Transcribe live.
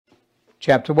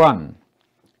Chapter 1.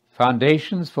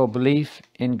 Foundations for Belief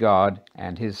in God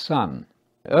and His Son.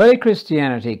 Early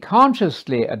Christianity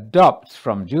consciously adopts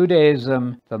from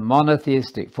Judaism the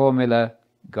monotheistic formula,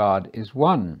 God is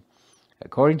one.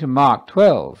 According to Mark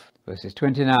 12, verses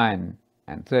 29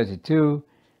 and 32,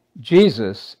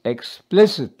 Jesus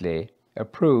explicitly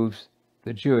approves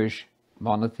the Jewish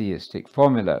monotheistic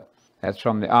formula. That's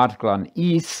from the article on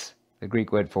eis, the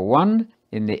Greek word for one,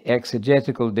 in the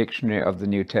Exegetical Dictionary of the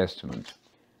New Testament.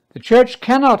 The Church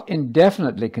cannot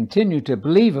indefinitely continue to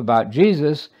believe about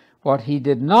Jesus what he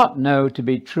did not know to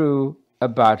be true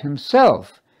about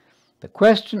himself. The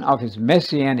question of his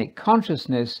messianic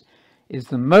consciousness is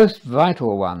the most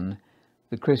vital one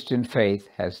the Christian faith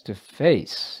has to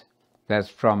face. That's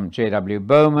from J.W.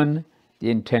 Bowman,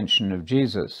 The Intention of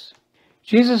Jesus.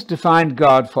 Jesus defined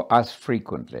God for us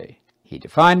frequently. He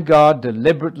defined God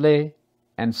deliberately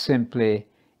and simply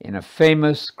in a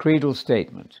famous creedal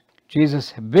statement.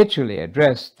 Jesus habitually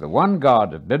addressed the one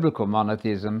God of biblical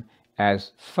monotheism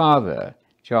as Father,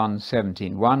 John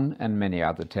 17:1 and many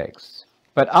other texts.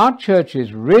 But are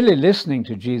churches really listening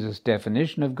to Jesus'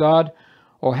 definition of God,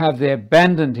 or have they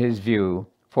abandoned his view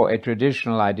for a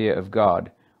traditional idea of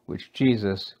God which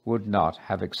Jesus would not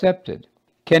have accepted?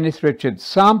 Kenneth Richard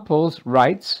Samples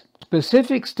writes,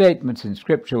 specific statements in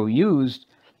Scripture were used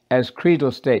as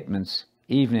creedal statements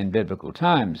even in biblical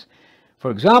times.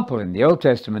 For example, in the Old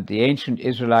Testament, the ancient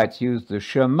Israelites used the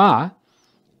Shema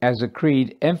as a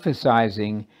creed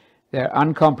emphasizing their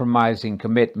uncompromising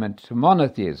commitment to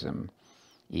monotheism,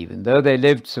 even though they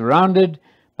lived surrounded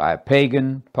by a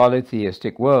pagan,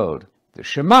 polytheistic world. The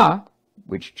Shema,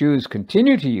 which Jews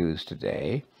continue to use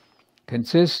today,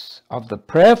 consists of the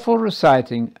prayerful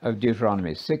reciting of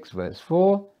Deuteronomy 6, verse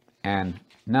 4 and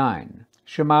 9.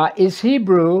 Shema is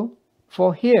Hebrew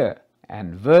for hear,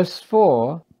 and verse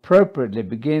 4 appropriately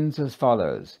begins as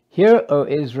follows: Hear, O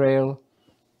Israel,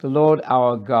 the Lord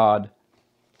our God,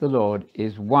 the Lord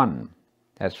is one.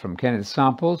 That's from Kenneth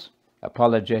Samples,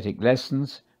 Apologetic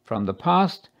Lessons from the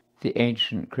Past, the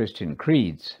Ancient Christian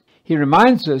Creeds. He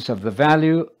reminds us of the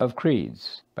value of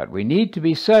creeds, but we need to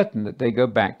be certain that they go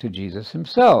back to Jesus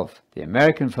himself. The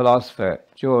American philosopher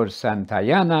George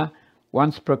Santayana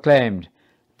once proclaimed,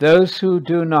 "Those who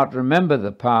do not remember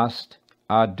the past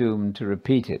are doomed to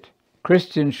repeat it."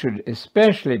 Christians should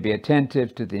especially be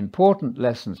attentive to the important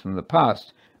lessons from the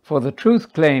past, for the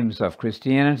truth claims of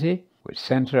Christianity, which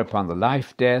center upon the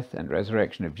life, death, and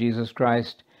resurrection of Jesus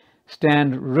Christ,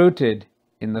 stand rooted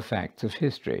in the facts of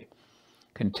history.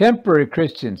 Contemporary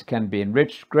Christians can be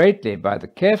enriched greatly by the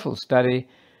careful study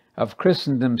of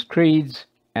Christendom's creeds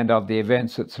and of the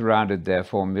events that surrounded their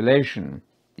formulation.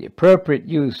 The appropriate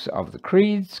use of the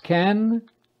creeds can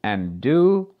and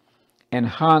do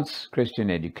enhance Christian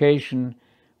education,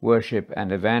 worship,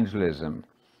 and evangelism.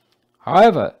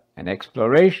 However, an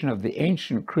exploration of the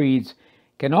ancient creeds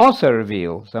can also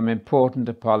reveal some important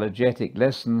apologetic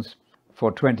lessons for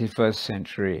 21st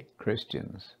century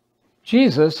Christians.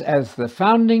 Jesus, as the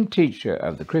founding teacher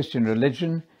of the Christian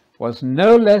religion, was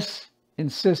no less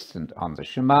insistent on the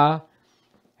Shema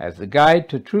as the guide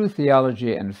to true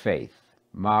theology and faith.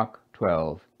 Mark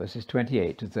 12, verses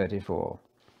 28 to 34.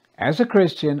 As a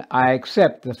Christian, I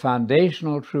accept the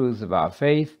foundational truths of our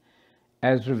faith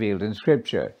as revealed in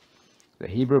Scripture, the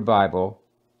Hebrew Bible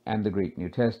and the Greek New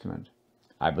Testament.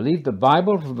 I believe the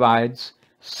Bible provides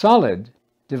solid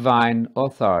divine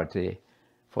authority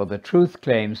for the truth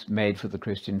claims made for the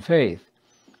Christian faith.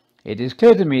 It is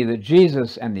clear to me that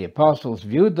Jesus and the apostles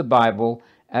viewed the Bible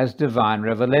as divine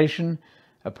revelation,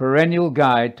 a perennial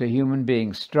guide to human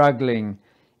beings struggling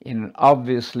in an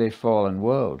obviously fallen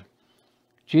world.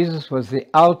 Jesus was the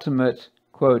ultimate,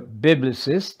 quote,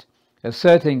 biblicist,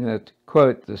 asserting that,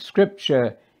 quote, the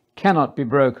Scripture cannot be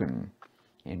broken,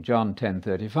 in John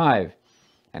 10:35,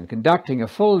 and conducting a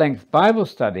full-length Bible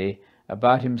study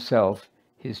about himself,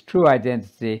 his true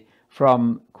identity,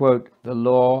 from, quote, the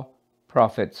law,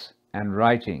 prophets, and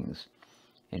writings,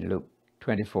 in Luke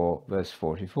 24, verse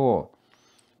 44.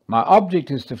 My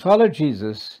object is to follow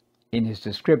Jesus in his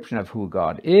description of who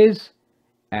God is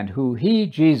and who he,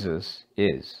 Jesus,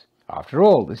 is. After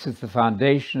all, this is the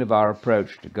foundation of our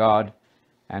approach to God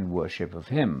and worship of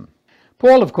him.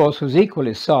 Paul, of course, was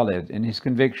equally solid in his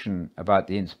conviction about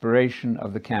the inspiration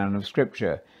of the canon of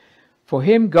Scripture. For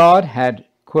him, God had,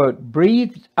 quote,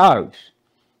 breathed out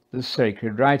the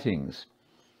sacred writings,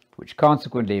 which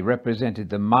consequently represented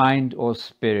the mind or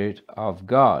spirit of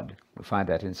God. We find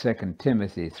that in 2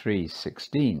 Timothy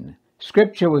 3:16.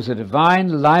 Scripture was a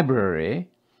divine library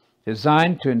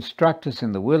designed to instruct us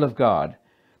in the will of God.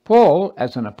 Paul,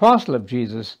 as an apostle of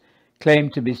Jesus,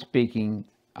 claimed to be speaking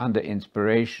under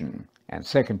inspiration, and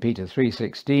 2 Peter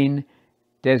 3:16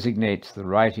 designates the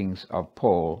writings of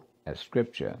Paul as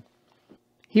Scripture.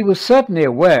 He was certainly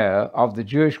aware of the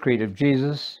Jewish creed of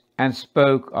Jesus and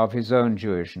spoke of his own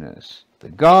Jewishness. The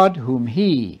God whom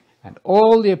he and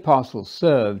all the apostles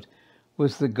served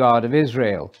was the God of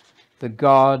Israel, the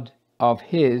God of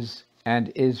his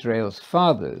and Israel's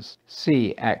fathers.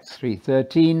 See Acts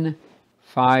 3:13,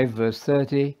 5 verse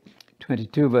 30,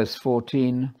 22 verse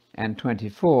 14, and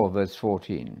 24 verse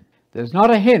 14. There's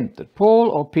not a hint that Paul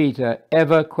or Peter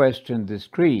ever questioned this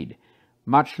creed,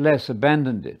 much less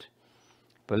abandoned it.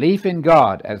 Belief in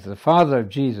God as the Father of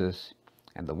Jesus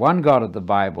and the one God of the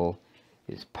Bible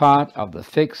is part of the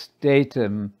fixed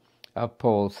datum of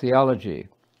Paul's theology.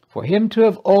 For him to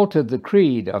have altered the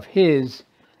creed of his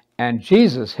and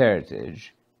Jesus'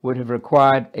 heritage would have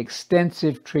required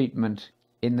extensive treatment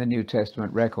in the New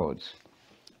Testament records,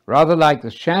 rather like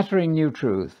the shattering new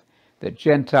truth that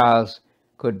Gentiles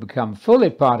could become fully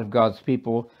part of God's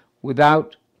people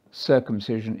without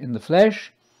circumcision in the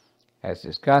flesh, as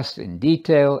discussed in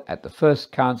detail at the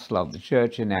First Council of the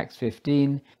Church in Acts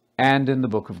 15 and in the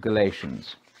book of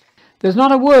Galatians. There's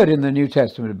not a word in the New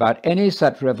Testament about any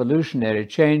such revolutionary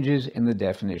changes in the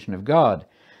definition of God.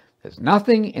 There's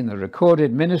nothing in the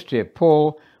recorded ministry of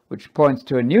Paul which points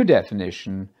to a new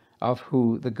definition of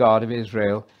who the God of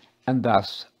Israel and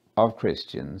thus of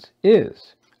Christians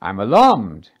is. I'm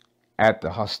alarmed at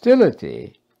the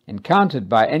hostility encountered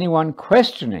by anyone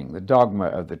questioning the dogma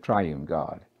of the triune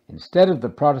God. Instead of the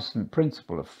Protestant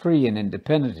principle of free and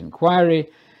independent inquiry,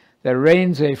 there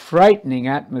reigns a frightening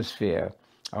atmosphere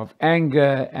of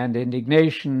anger and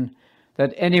indignation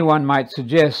that anyone might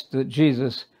suggest that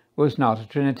Jesus was not a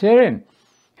Trinitarian.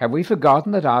 Have we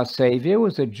forgotten that our Savior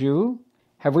was a Jew?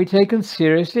 Have we taken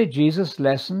seriously Jesus'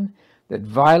 lesson that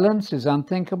violence is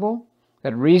unthinkable,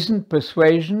 that reasoned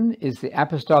persuasion is the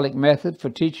apostolic method for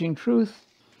teaching truth,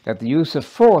 that the use of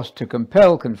force to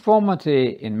compel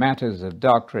conformity in matters of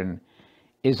doctrine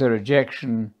is a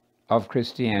rejection of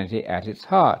Christianity at its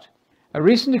heart? A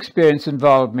recent experience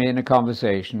involved me in a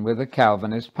conversation with a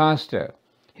Calvinist pastor.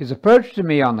 His approach to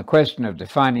me on the question of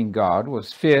defining God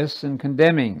was fierce and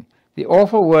condemning. The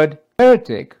awful word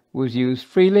heretic was used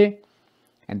freely,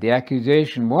 and the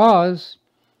accusation was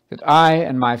that I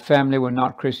and my family were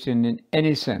not Christian in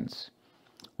any sense.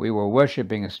 We were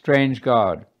worshipping a strange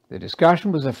God. The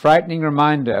discussion was a frightening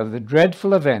reminder of the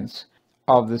dreadful events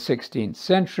of the 16th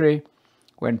century,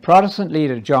 when Protestant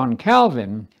leader John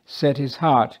Calvin set his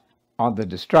heart on the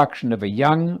destruction of a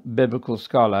young biblical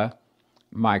scholar,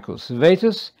 Michael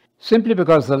Servetus, simply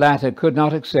because the latter could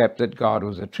not accept that God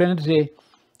was a Trinity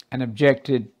and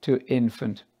objected to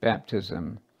infant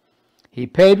baptism. He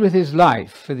paid with his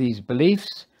life for these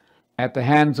beliefs at the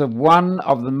hands of one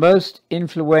of the most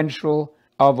influential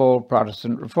of all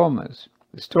Protestant reformers.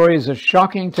 The story is a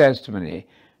shocking testimony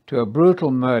to a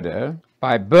brutal murder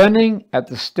by burning at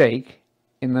the stake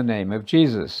in the name of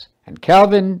Jesus, and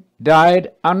Calvin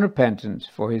died unrepentant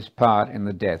for his part in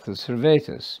the death of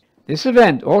Servetus. This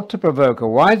event ought to provoke a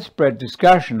widespread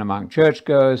discussion among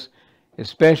churchgoers,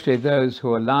 especially those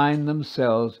who align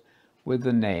themselves with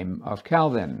the name of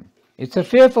Calvin. It's a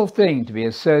fearful thing to be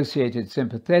associated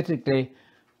sympathetically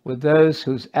with those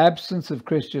whose absence of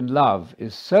Christian love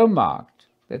is so marked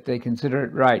that they consider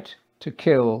it right to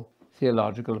kill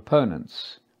theological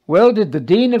opponents. Well did the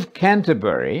Dean of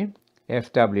Canterbury,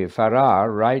 F.W.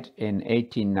 Farrar, write in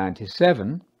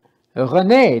 1897,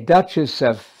 Renée, Duchess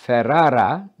of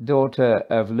Ferrara, daughter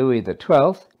of Louis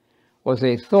XII, was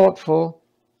a thoughtful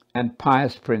and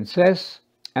pious princess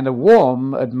and a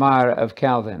warm admirer of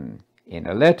Calvin. In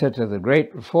a letter to the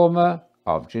great reformer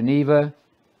of Geneva,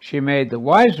 she made the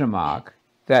wise remark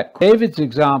that David's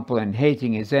example in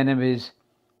hating his enemies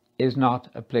is not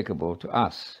applicable to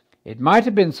us. It might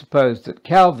have been supposed that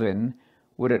Calvin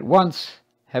would at once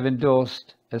have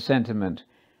endorsed a sentiment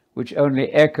which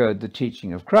only echoed the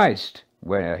teaching of Christ,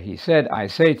 where he said, I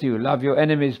say to you, love your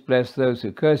enemies, bless those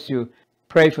who curse you,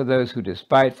 pray for those who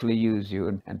despitefully use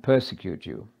you and persecute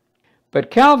you. But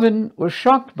Calvin was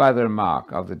shocked by the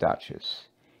remark of the Duchess.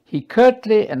 He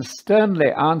curtly and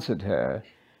sternly answered her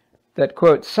that,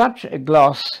 quote, such a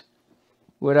gloss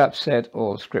would upset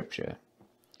all Scripture,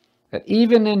 that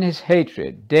even in his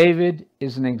hatred, David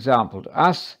is an example to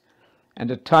us and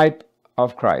a type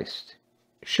of Christ.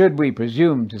 Should we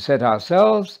presume to set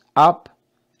ourselves up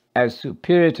as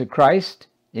superior to Christ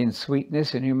in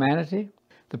sweetness and humanity?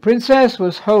 The princess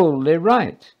was wholly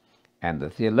right, and the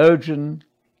theologian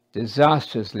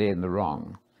disastrously in the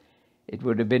wrong. It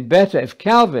would have been better if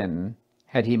Calvin,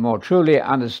 had he more truly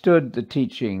understood the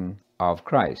teaching of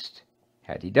Christ.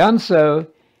 Had he done so,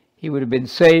 he would have been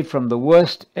saved from the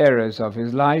worst errors of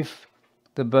his life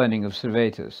the burning of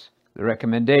Servetus, the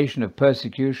recommendation of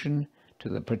persecution to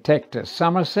the Protector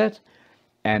Somerset,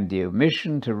 and the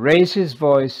omission to raise his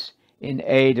voice in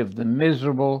aid of the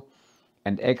miserable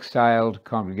and exiled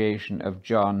congregation of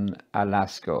John à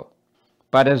Lascaux.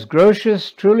 But as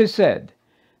Grotius truly said,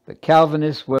 the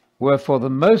Calvinists were for the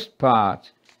most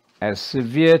part as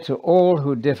severe to all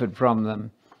who differed from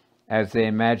them as they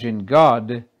imagined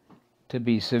God to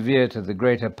be severe to the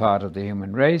greater part of the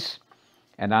human race,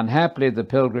 and unhappily the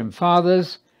Pilgrim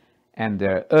Fathers and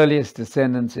their earliest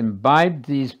descendants imbibed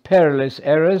these perilous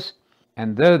errors,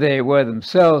 and though they were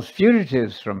themselves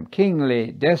fugitives from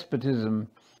kingly despotism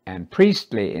and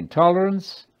priestly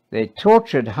intolerance, they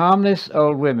tortured harmless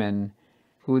old women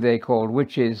who they called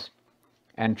witches,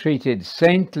 and treated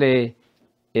saintly,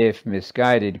 if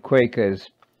misguided, Quakers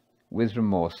with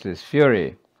remorseless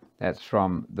fury. That's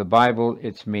from The Bible,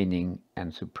 Its Meaning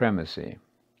and Supremacy.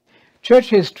 Church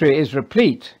history is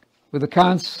replete with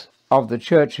accounts of the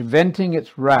Church venting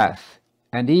its wrath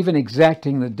and even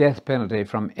exacting the death penalty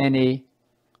from any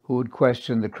who would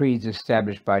question the creeds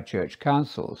established by church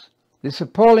councils. This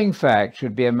appalling fact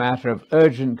should be a matter of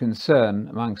urgent concern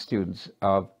among students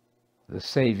of the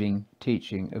saving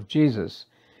teaching of Jesus.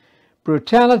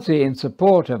 Brutality in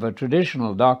support of a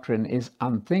traditional doctrine is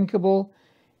unthinkable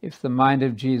if the mind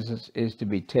of Jesus is to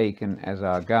be taken as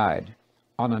our guide.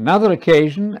 On another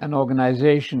occasion, an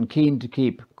organization keen to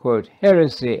keep, quote,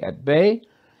 heresy at bay,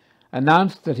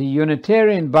 announced that a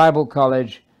Unitarian Bible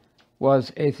college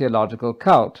was a theological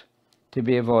cult to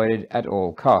be avoided at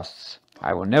all costs.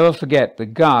 I will never forget the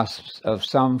gasps of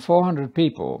some 400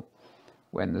 people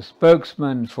when the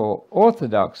spokesman for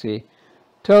orthodoxy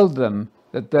told them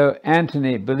that though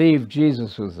Antony believed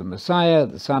Jesus was the Messiah,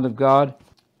 the Son of God,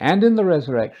 and in the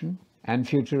resurrection and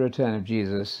future return of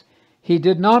Jesus, he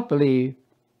did not believe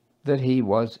that he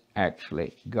was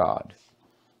actually God.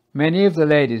 Many of the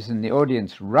ladies in the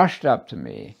audience rushed up to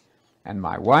me and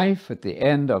my wife at the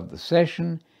end of the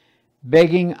session,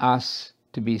 begging us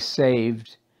to be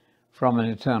saved from an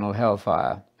eternal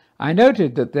hellfire. I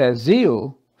noted that their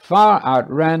zeal far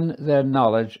outran their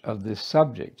knowledge of this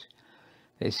subject.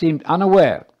 They seemed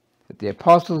unaware that the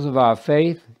apostles of our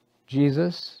faith,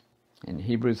 Jesus, in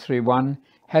Hebrews 3:1,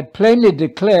 had plainly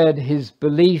declared his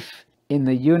belief in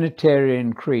the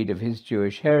Unitarian creed of his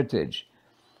Jewish heritage.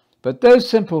 But those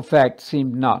simple facts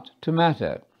seemed not to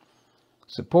matter.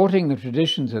 Supporting the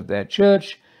traditions of their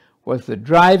church was the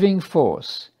driving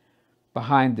force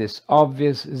behind this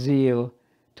obvious zeal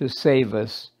to save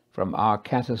us from our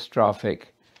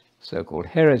catastrophic so-called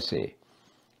heresy.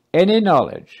 Any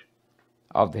knowledge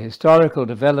of the historical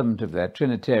development of their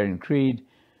Trinitarian creed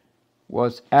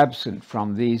was absent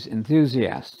from these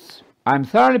enthusiasts. I am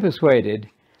thoroughly persuaded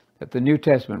that the New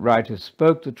Testament writers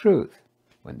spoke the truth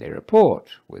when they report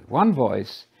with one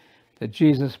voice that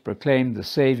Jesus proclaimed the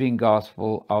saving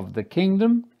gospel of the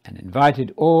kingdom and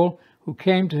invited all who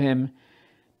came to him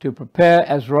to prepare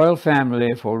as royal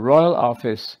family for royal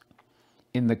office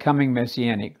in the coming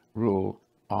messianic rule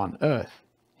on earth.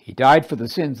 He died for the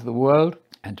sins of the world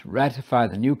and to ratify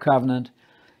the new covenant,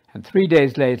 and 3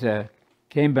 days later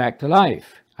came back to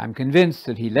life. I'm convinced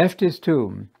that he left his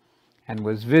tomb and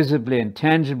was visibly and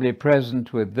tangibly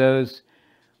present with those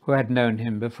who had known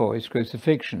him before his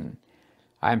crucifixion.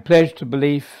 I am pledged to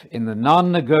belief in the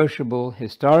non-negotiable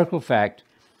historical fact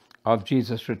of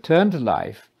Jesus' return to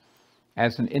life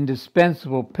as an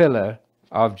indispensable pillar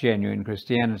of genuine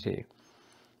Christianity.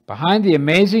 Behind the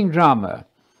amazing drama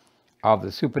of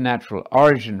the supernatural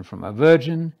origin from a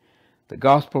virgin, the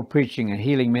gospel preaching and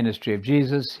healing ministry of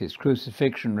Jesus, his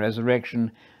crucifixion,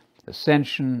 resurrection,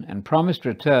 ascension, and promised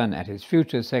return at his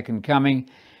future second coming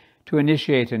to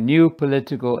initiate a new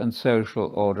political and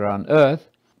social order on earth,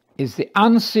 is the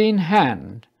unseen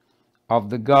hand of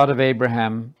the God of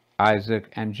Abraham,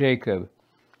 Isaac, and Jacob,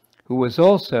 who was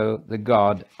also the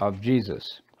God of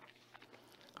Jesus.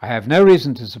 I have no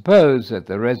reason to suppose that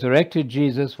the resurrected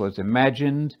Jesus was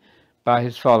imagined by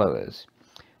his followers.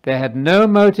 They had no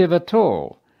motive at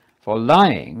all for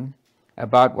lying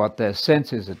about what their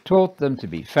senses had taught them to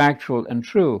be factual and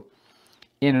true.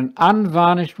 In an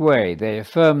unvarnished way, they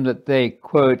affirmed that they,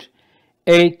 quote,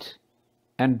 ate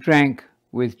and drank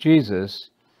with Jesus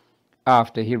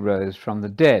after he rose from the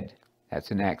dead. That's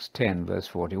in Acts 10, verse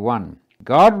 41.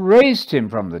 God raised him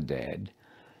from the dead,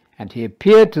 and he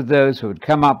appeared to those who had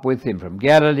come up with him from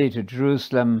Galilee to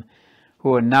Jerusalem,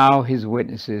 who are now his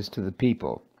witnesses to the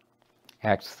people.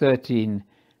 Acts 13,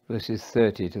 verses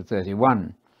 30 to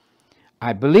 31.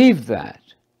 I believe that,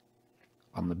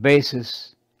 on the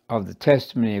basis of the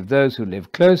testimony of those who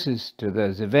live closest to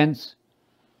those events,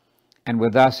 and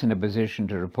with us in a position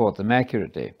to report them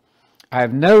accurately, I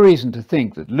have no reason to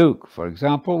think that Luke, for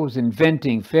example, was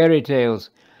inventing fairy tales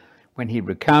when he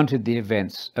recounted the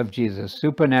events of Jesus'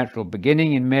 supernatural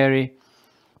beginning in Mary,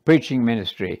 preaching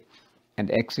ministry,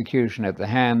 and execution at the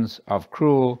hands of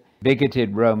cruel,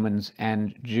 bigoted Romans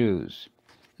and Jews.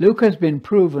 Luke has been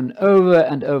proven over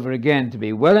and over again to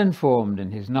be well informed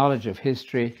in his knowledge of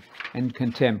history and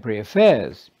contemporary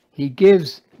affairs. He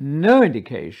gives no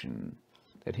indication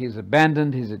that he has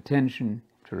abandoned his attention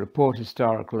to report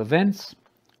historical events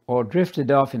or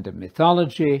drifted off into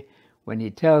mythology when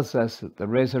he tells us that the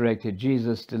resurrected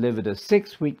Jesus delivered a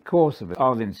 6-week course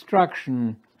of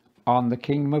instruction on the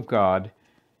kingdom of God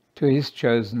to his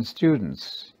chosen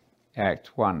students. Acts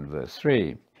 1, verse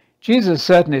 3. Jesus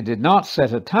certainly did not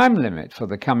set a time limit for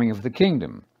the coming of the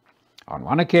kingdom. On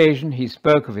one occasion, he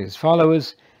spoke of his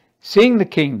followers seeing the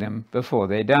kingdom before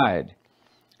they died,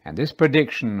 and this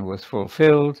prediction was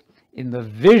fulfilled in the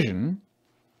vision,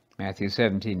 Matthew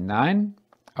 17:9,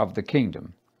 of the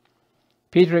kingdom.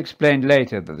 Peter explained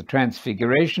later that the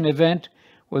transfiguration event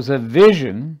was a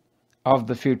vision of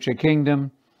the future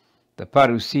kingdom, the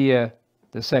parousia,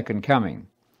 the second coming.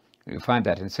 You'll find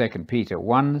that in 2 Peter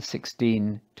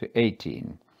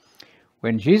 1:16-18.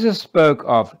 When Jesus spoke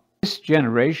of this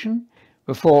generation,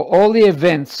 before all the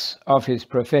events of his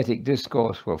prophetic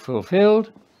discourse were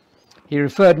fulfilled, he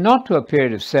referred not to a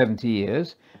period of 70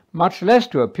 years, much less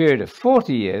to a period of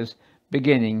 40 years,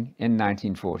 beginning in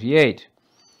 1948.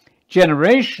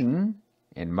 Generation,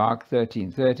 in Mark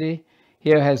 13:30,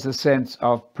 here has the sense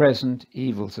of present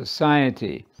evil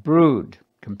society. Brood,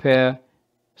 compare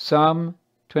Psalm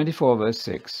 24, verse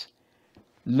 6,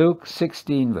 Luke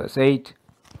 16, verse 8,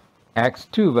 Acts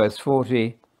 2, verse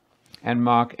 40, and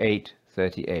Mark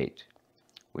 8:38,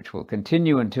 which will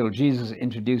continue until Jesus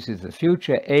introduces the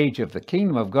future age of the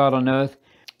kingdom of God on earth.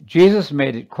 Jesus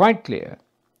made it quite clear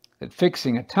that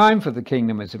fixing a time for the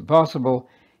kingdom is impossible.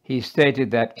 He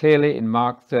stated that clearly in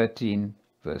Mark 13,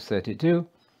 verse 32,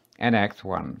 and Acts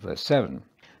 1, verse 7.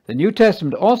 The New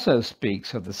Testament also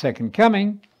speaks of the second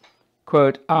coming,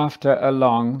 quote, after a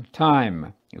long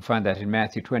time. You'll find that in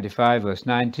Matthew 25, verse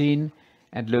 19,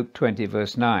 and Luke 20,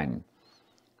 verse 9.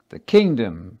 The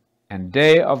kingdom and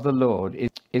day of the Lord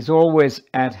is always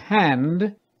at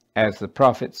hand, as the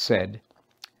prophet said,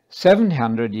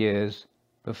 700 years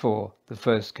before the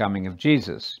first coming of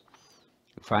Jesus.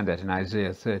 You'll find that in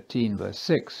Isaiah 13, verse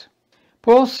 6.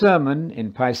 Paul's sermon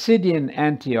in Pisidian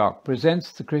Antioch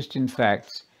presents the Christian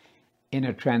facts in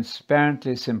a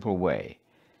transparently simple way,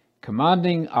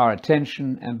 commanding our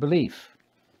attention and belief.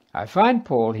 I find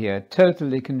Paul here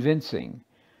totally convincing.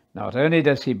 Not only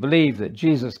does he believe that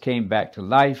Jesus came back to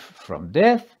life from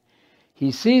death,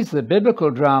 he sees the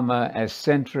biblical drama as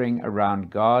centering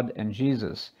around God and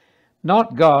Jesus,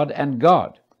 not God and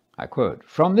God. I quote,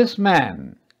 "From this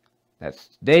man,"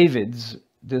 that's David's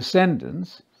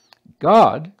descendants,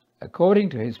 "God, according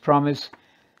to his promise,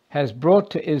 has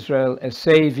brought to Israel a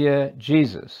Savior,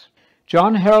 Jesus.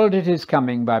 John heralded his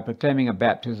coming by proclaiming a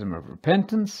baptism of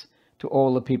repentance to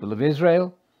all the people of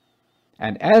Israel.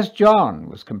 And as John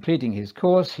was completing his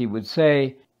course, he would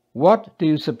say, 'What do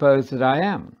you suppose that I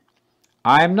am?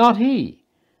 I am not he.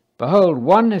 Behold,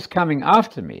 one is coming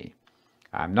after me.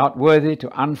 I am not worthy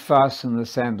to unfasten the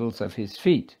sandals of his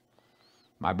feet.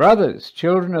 My brothers,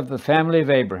 children of the family of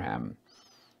Abraham,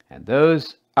 and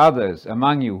those others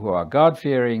among you who are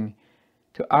God-fearing,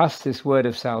 to us this word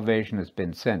of salvation has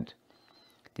been sent.'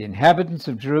 The inhabitants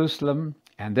of Jerusalem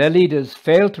and their leaders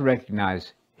failed to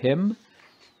recognize him,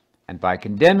 and by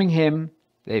condemning him,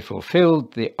 they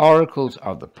fulfilled the oracles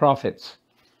of the prophets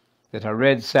that are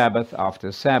read Sabbath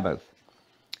after Sabbath.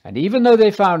 And even though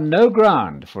they found no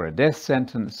ground for a death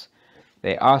sentence,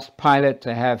 they asked Pilate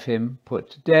to have him put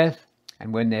to death,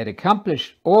 and when they had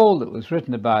accomplished all that was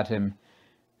written about him,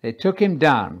 they took him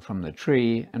down from the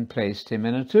tree and placed him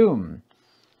in a tomb.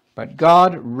 But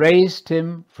God raised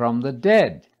him from the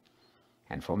dead,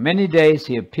 and for many days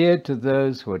he appeared to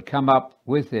those who had come up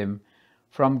with him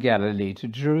from Galilee to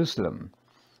Jerusalem.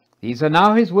 These are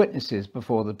now his witnesses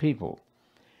before the people.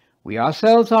 We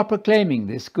ourselves are proclaiming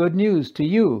this good news to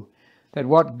you, that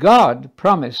what God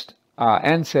promised our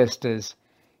ancestors,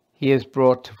 he has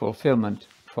brought to fulfillment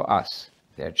for us,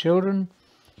 their children,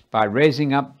 by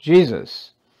raising up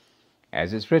Jesus.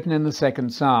 As is written in the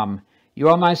 2nd Psalm, 'You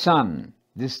are my son,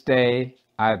 this day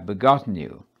I have begotten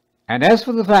you.' And as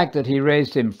for the fact that he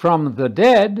raised him from the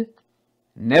dead,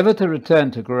 never to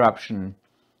return to corruption,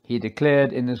 he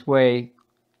declared in this way,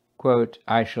 quote,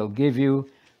 'I shall give you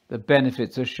the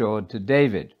benefits assured to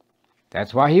David.'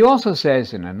 That's why he also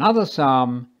says in another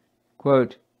psalm,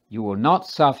 quote, 'You will not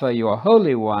suffer your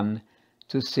Holy One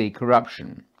to see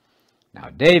corruption.' Now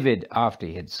David, after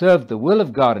he had served the will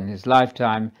of God in his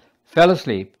lifetime, fell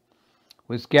asleep,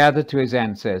 was gathered to his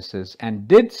ancestors, and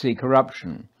did see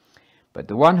corruption. But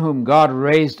the one whom God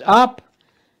raised up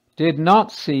did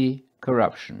not see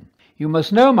corruption. You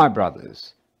must know, my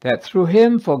brothers, that through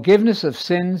him forgiveness of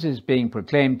sins is being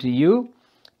proclaimed to you,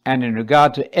 and in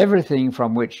regard to everything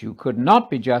from which you could not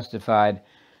be justified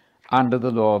under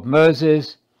the law of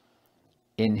Moses,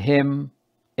 in him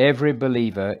every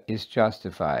believer is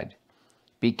justified.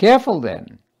 Be careful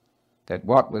then that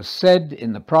what was said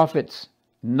in the prophets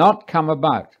not come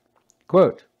about.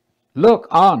 Quote, "Look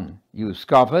on, you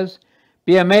scoffers,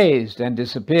 be amazed and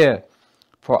disappear,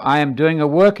 for I am doing a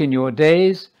work in your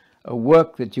days, a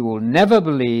work that you will never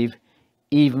believe,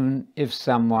 even if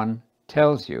someone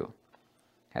tells you."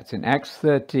 That's in Acts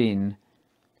 13,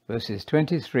 verses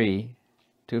 23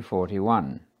 to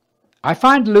 41. I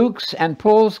find Luke's and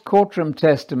Paul's courtroom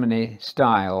testimony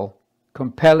style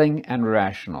compelling and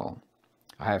rational.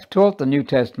 I have taught the New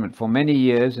Testament for many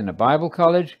years in a Bible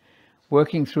college,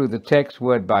 working through the text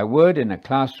word by word in a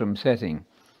classroom setting,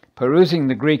 perusing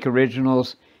the Greek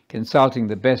originals, consulting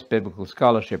the best biblical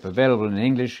scholarship available in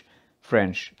English,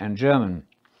 French, and German.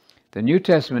 The New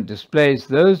Testament displays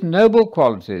those noble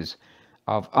qualities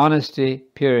of honesty,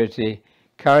 purity,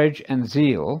 courage, and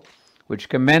zeal which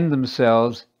commend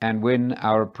themselves and win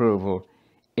our approval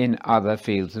in other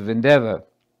fields of endeavor.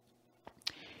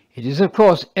 It is, of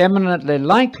course, eminently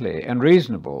likely and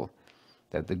reasonable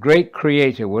that the great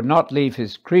Creator would not leave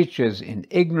his creatures in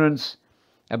ignorance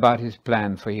about his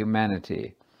plan for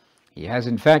humanity. He has,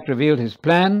 in fact, revealed his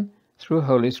plan through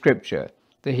Holy Scripture,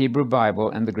 the Hebrew Bible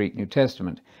and the Greek New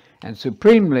Testament, and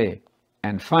supremely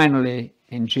and finally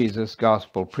in Jesus'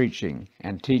 gospel preaching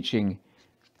and teaching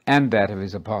and that of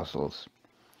his apostles.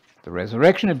 The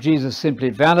resurrection of Jesus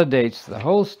simply validates the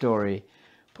whole story,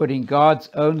 putting God's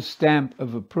own stamp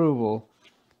of approval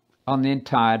on the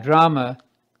entire drama,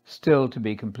 still to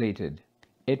be completed.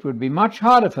 It would be much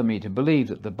harder for me to believe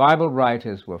that the Bible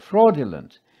writers were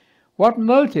fraudulent. What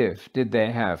motive did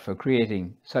they have for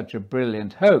creating such a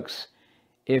brilliant hoax,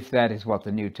 if that is what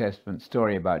the New Testament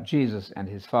story about Jesus and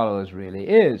his followers really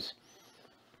is?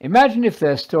 Imagine if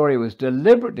their story was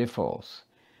deliberately false.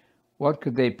 What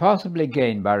could they possibly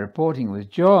gain by reporting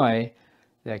with joy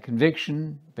their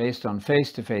conviction, based on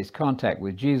face-to-face contact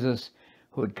with Jesus,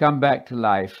 who had come back to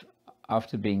life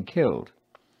after being killed,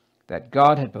 that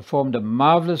God had performed a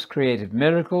marvelous creative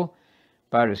miracle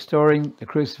by restoring the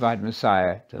crucified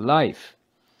Messiah to life?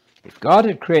 If God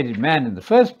had created man in the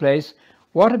first place,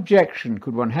 what objection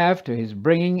could one have to his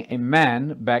bringing a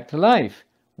man back to life?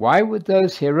 Why would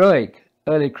those heroic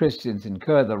early Christians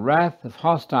incur the wrath of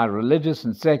hostile religious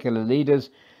and secular leaders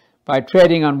by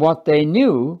treading on what they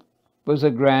knew was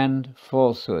a grand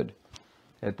falsehood,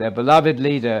 that their beloved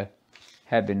leader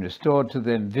had been restored to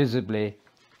them visibly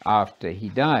after he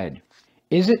died?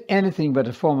 Is it anything but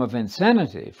a form of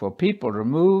insanity for people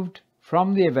removed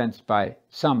from the events by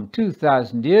some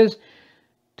 2,000 years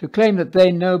to claim that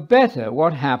they know better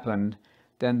what happened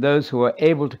than those who are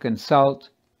able to consult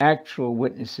actual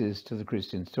witnesses to the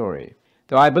Christian story?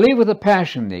 Though I believe with a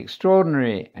passion the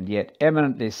extraordinary and yet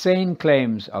eminently sane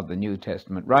claims of the New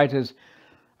Testament writers,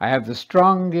 I have the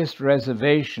strongest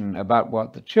reservation about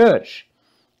what the church,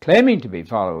 claiming to be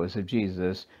followers of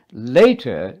Jesus,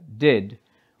 later did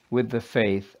with the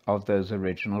faith of those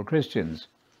original Christians.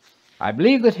 I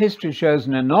believe that history shows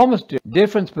an enormous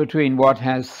difference between what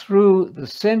has through the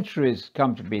centuries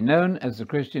come to be known as the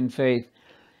Christian faith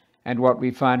and what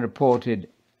we find reported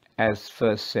as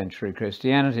first-century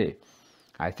Christianity.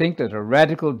 I think that a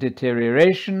radical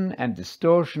deterioration and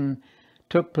distortion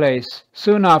took place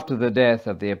soon after the death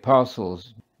of the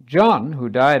apostles, John, who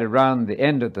died around the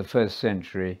end of the first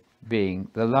century, being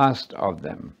the last of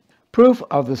them. Proof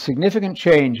of the significant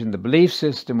change in the belief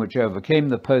system which overcame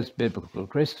the post-biblical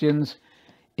Christians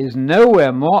is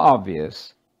nowhere more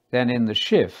obvious than in the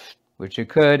shift which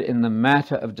occurred in the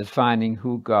matter of defining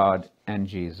who God and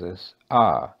Jesus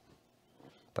are.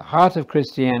 The heart of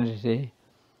Christianity,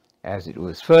 as it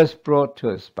was first brought to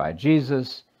us by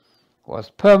Jesus,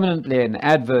 was permanently and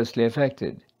adversely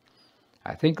affected.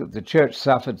 I think that the church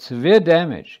suffered severe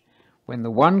damage when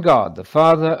the one God, the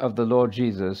Father of the Lord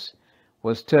Jesus,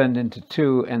 was turned into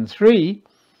two and three,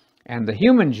 and the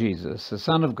human Jesus, the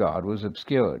Son of God, was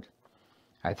obscured.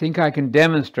 I think I can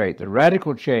demonstrate the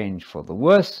radical change for the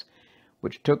worse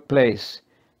which took place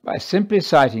by simply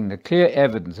citing the clear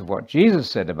evidence of what Jesus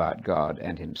said about God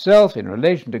and himself in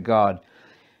relation to God,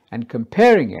 and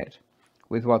comparing it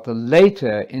with what the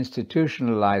later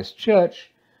institutionalized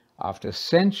church, after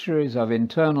centuries of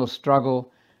internal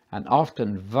struggle and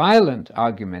often violent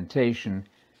argumentation,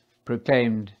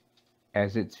 proclaimed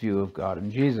as its view of God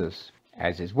and Jesus.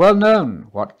 As is well known,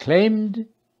 what claimed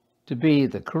to be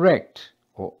the correct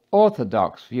or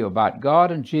orthodox view about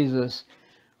God and Jesus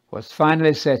was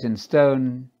finally set in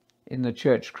stone in the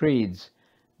church creeds,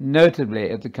 notably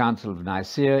at the Council of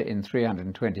Nicaea in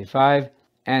 325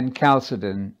 and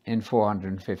Chalcedon in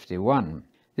 451.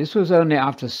 This was only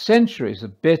after centuries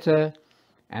of bitter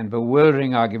and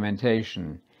bewildering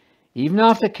argumentation. Even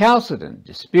after Chalcedon,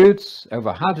 disputes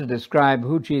over how to describe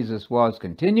who Jesus was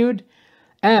continued,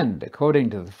 and, according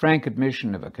to the frank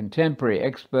admission of a contemporary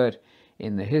expert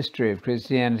in the history of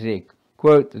Christianity,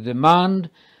 quote, the demand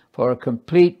for a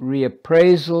complete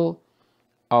reappraisal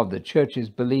of the Church's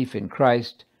belief in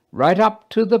Christ right up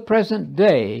to the present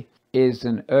day is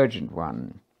an urgent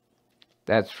one.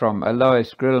 That's from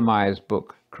Alois Grillmeyer's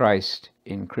book, Christ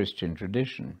in Christian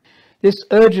Tradition. This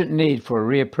urgent need for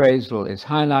a reappraisal is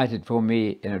highlighted for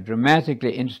me in a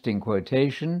dramatically interesting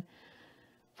quotation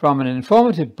from an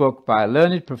informative book by a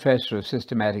learned professor of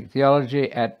systematic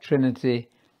theology at Trinity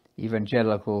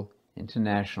Evangelical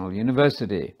International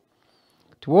University.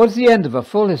 Towards the end of a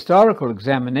full historical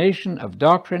examination of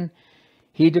doctrine,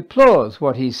 he deplores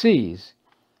what he sees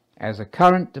as a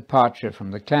current departure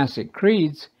from the classic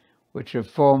creeds which have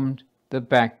formed the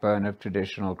backbone of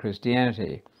traditional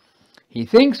Christianity. He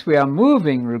thinks we are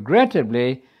moving,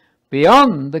 regrettably,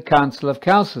 beyond the Council of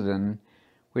Chalcedon,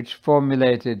 which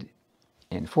formulated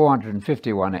in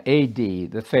 451 AD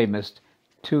the famous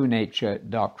two-nature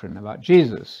doctrine about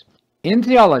Jesus. In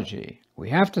theology, we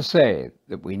have to say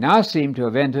that we now seem to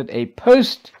have entered a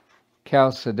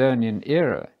post-Chalcedonian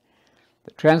era.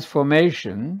 The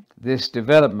transformation this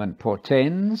development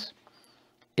portends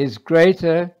is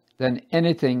greater than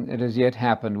anything that has yet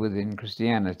happened within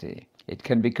Christianity. It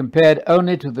can be compared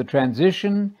only to the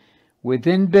transition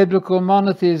within biblical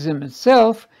monotheism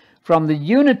itself from the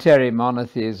unitary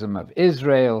monotheism of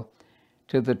Israel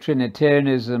to the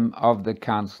Trinitarianism of the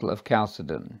Council of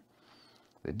Chalcedon.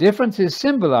 The difference is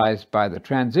symbolized by the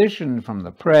transition from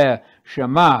the prayer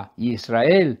Shema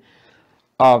Yisrael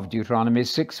of Deuteronomy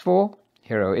 6:4,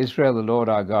 Hear, O Israel, the Lord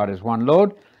our God is one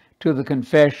Lord, to the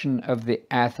confession of the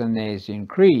Athanasian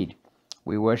Creed.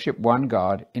 We worship one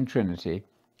God in Trinity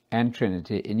and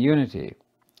Trinity in unity.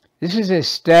 This is a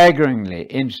staggeringly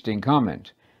interesting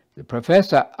comment. The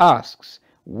professor asks,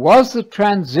 was the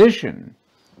transition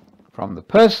from the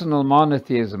personal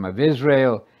monotheism of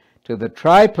Israel to the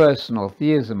tripersonal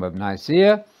theism of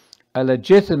Nicaea a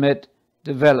legitimate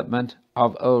development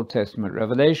of Old Testament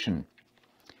revelation?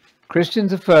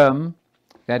 Christians affirm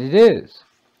that it is,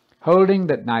 holding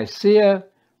that Nicaea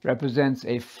represents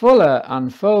a fuller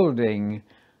unfolding,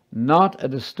 not a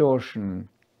distortion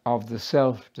of the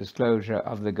self-disclosure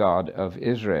of the God of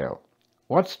Israel.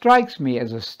 What strikes me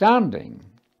as astounding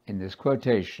in this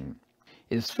quotation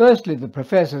is firstly the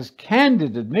professor's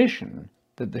candid admission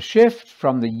that the shift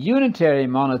from the unitary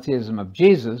monotheism of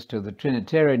Jesus to the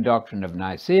Trinitarian doctrine of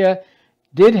Nicaea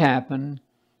did happen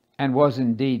and was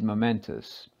indeed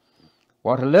momentous.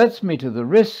 What alerts me to the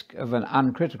risk of an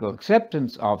uncritical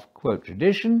acceptance of, quote,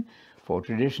 tradition for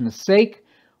tradition's sake,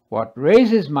 what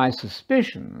raises my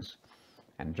suspicions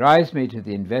and drives me to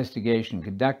the investigation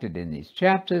conducted in these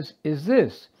chapters is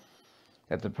this,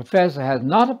 that the professor has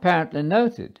not apparently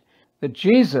noted that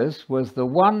Jesus was the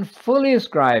one fully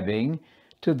ascribing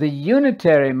to the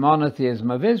unitary monotheism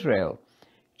of Israel.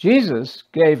 Jesus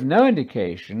gave no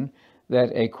indication that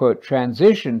a, quote,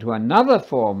 transition to another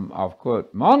form of,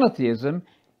 quote, monotheism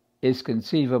is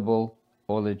conceivable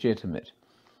or legitimate.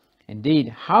 Indeed,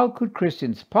 how could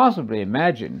Christians possibly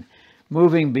imagine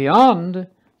moving beyond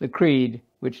the creed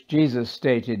which Jesus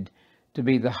stated to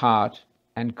be the heart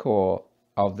and core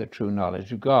of the true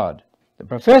knowledge of God? The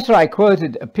professor I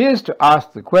quoted appears to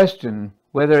ask the question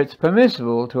whether it's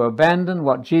permissible to abandon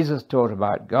what Jesus taught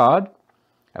about God,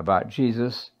 about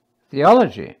Jesus'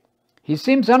 theology. He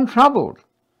seems untroubled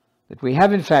that we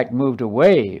have in fact moved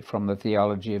away from the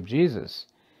theology of Jesus.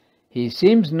 He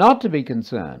seems not to be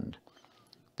concerned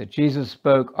that Jesus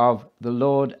spoke of the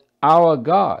Lord our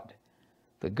God,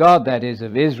 the God, that is,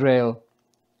 of Israel,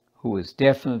 who is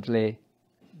definitely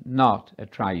not a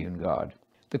triune God.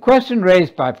 The question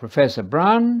raised by Professor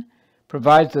Brown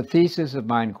provides the thesis of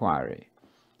my inquiry.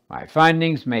 My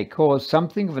findings may cause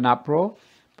something of an uproar,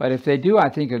 but if they do, I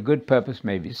think a good purpose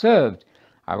may be served.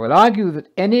 I will argue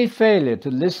that any failure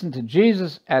to listen to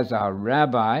Jesus as our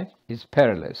rabbi is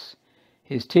perilous.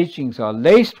 His teachings are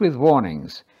laced with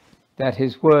warnings that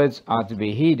his words are to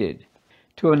be heeded.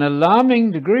 To an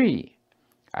alarming degree,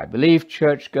 I believe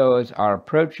churchgoers are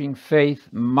approaching faith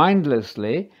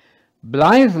mindlessly,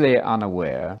 blithely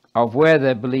unaware of where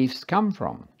their beliefs come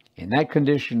from. In that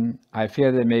condition, I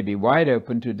fear they may be wide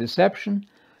open to deception,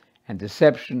 and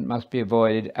deception must be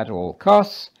avoided at all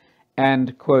costs,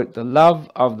 and, quote, the love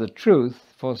of the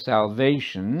truth for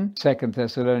salvation, 2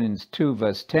 Thessalonians 2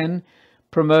 verse 10,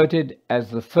 promoted as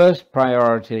the first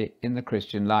priority in the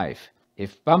Christian life.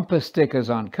 If bumper stickers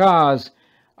on cars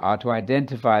are to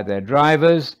identify their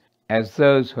drivers as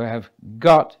those who have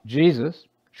got Jesus,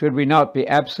 should we not be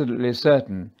absolutely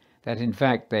certain that in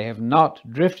fact they have not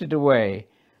drifted away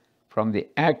from the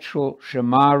actual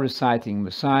Shema reciting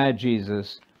Messiah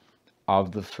Jesus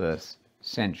of the first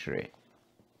century?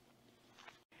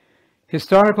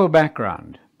 Historical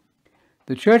background.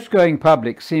 The church-going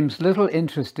public seems little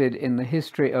interested in the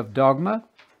history of dogma,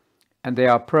 and they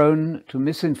are prone to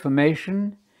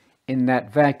misinformation in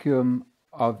that vacuum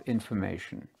of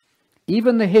information.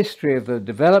 Even the history of the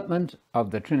development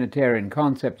of the Trinitarian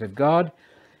concept of God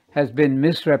has been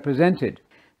misrepresented.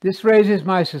 This raises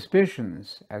my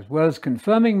suspicions, as well as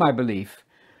confirming my belief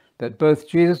that both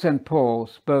Jesus and Paul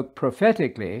spoke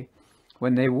prophetically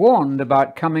when they warned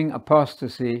about coming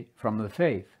apostasy from the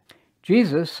faith.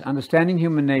 Jesus, understanding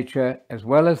human nature as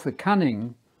well as the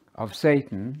cunning of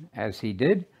Satan, as he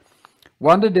did,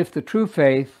 wondered if the true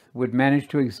faith would manage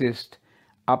to exist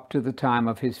up to the time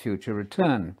of his future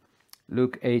return.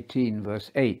 Luke 18,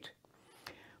 verse 8.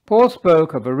 Paul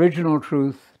spoke of original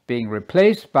truth being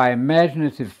replaced by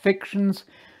imaginative fictions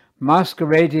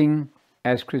masquerading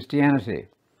as Christianity,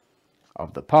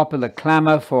 of the popular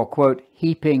clamor for, quote,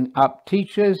 heaping up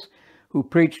teachers who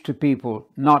preach to people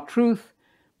not truth,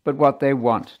 but what they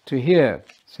want to hear,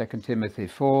 2 Timothy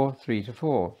 4,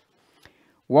 3-4.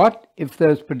 What if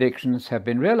those predictions have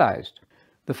been realized?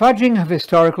 The fudging of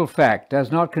historical fact does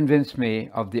not convince me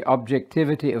of the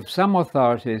objectivity of some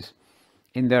authorities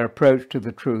in their approach to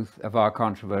the truth of our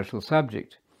controversial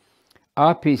subject.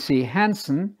 R.P.C.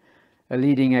 Hansen, a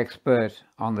leading expert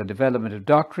on the development of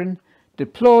doctrine,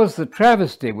 deplores the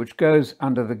travesty which goes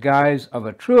under the guise of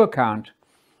a true account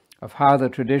of how the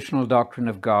traditional doctrine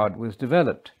of God was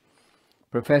developed.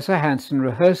 Professor Hansen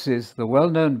rehearses the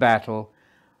well-known battle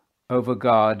over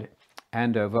God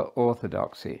and over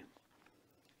orthodoxy.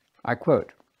 I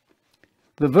quote,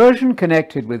 "The version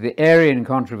connected with the Arian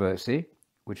controversy,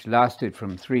 which lasted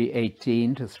from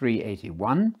 318 to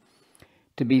 381,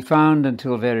 to be found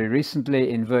until very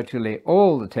recently in virtually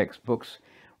all the textbooks,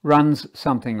 runs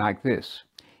something like this.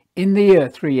 In the year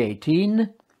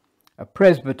 318, a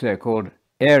presbyter called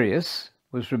Arius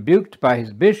was rebuked by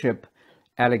his bishop,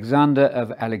 Alexander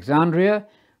of Alexandria,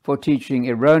 for teaching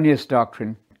erroneous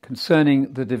doctrine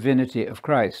concerning the divinity of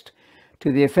Christ,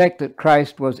 to the effect that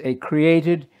Christ was a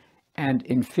created and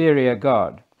inferior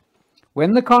God.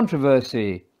 When the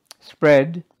controversy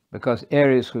spread, because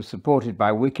Arius was supported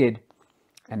by wicked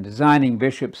and designing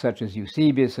bishops such as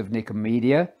Eusebius of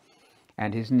Nicomedia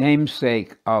and his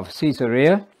namesake of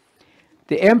Caesarea,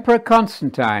 the Emperor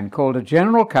Constantine called a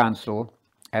general council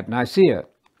at Nicaea,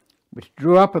 which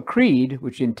drew up a creed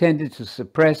which intended to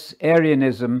suppress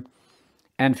Arianism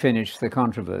and finish the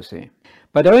controversy.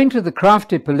 But owing to the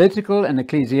crafty political and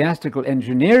ecclesiastical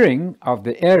engineering of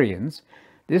the Arians,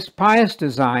 this pious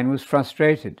design was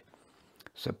frustrated.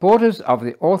 Supporters of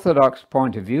the orthodox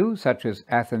point of view, such as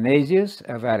Athanasius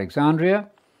of Alexandria,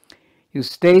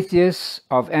 Eustathius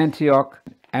of Antioch,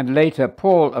 and later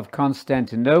Paul of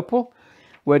Constantinople,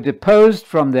 were deposed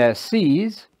from their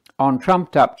sees on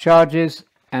trumped-up charges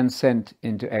and sent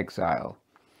into exile.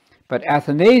 But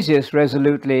Athanasius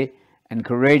resolutely and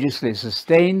courageously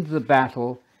sustained the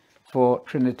battle for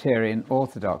Trinitarian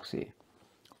orthodoxy,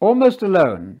 almost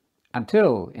alone,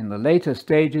 until, in the later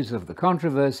stages of the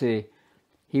controversy,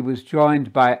 he was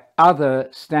joined by other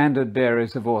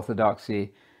standard-bearers of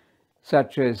orthodoxy,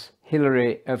 such as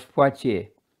Hilary of Poitiers,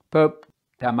 Pope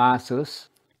Damasus,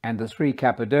 and the three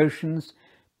Cappadocians,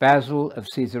 Basil of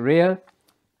Caesarea,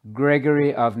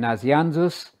 Gregory of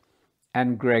Nazianzus,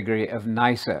 and Gregory of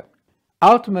Nyssa.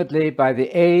 Ultimately, by the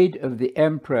aid of the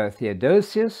Emperor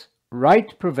Theodosius,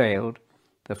 right prevailed,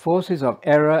 the forces of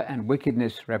error and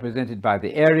wickedness represented by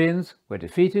the Arians were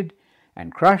defeated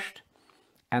and crushed,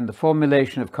 and the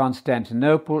formulation of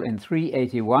Constantinople in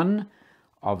 381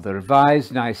 of the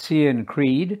revised Nicene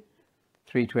Creed,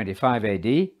 325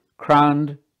 AD,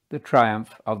 crowned the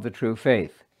triumph of the true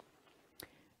faith.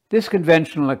 This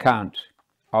conventional account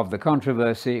of the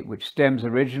controversy, which stems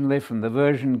originally from the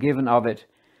version given of it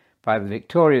by the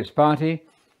victorious party,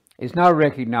 is now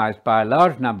recognized by a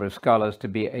large number of scholars to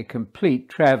be a complete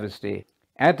travesty.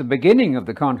 At the beginning of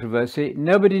the controversy,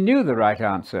 nobody knew the right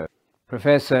answer.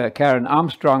 Professor Karen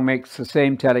Armstrong makes the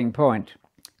same telling point.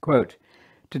 Quote,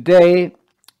 "Today,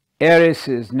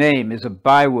 Arius' name is a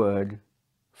byword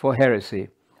for heresy,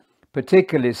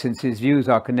 particularly since his views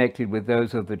are connected with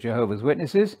those of the Jehovah's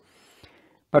Witnesses.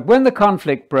 But when the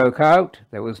conflict broke out,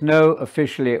 there was no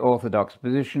officially orthodox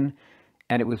position,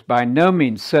 and it was by no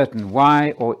means certain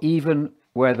why or even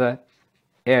whether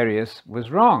Arius was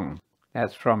wrong.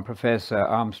 That's from Professor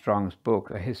Armstrong's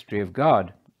book, A History of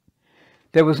God.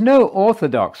 There was no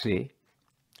orthodoxy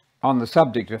on the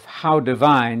subject of how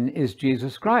divine is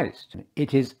Jesus Christ.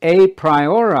 It is a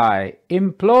priori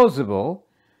implausible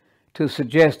to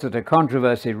suggest that a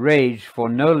controversy raged for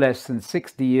no less than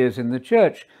 60 years in the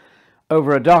Church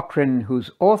over a doctrine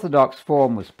whose orthodox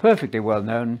form was perfectly well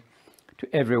known to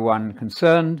everyone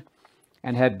concerned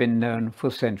and had been known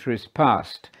for centuries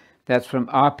past. That's from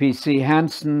R.P.C.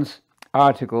 Hansen's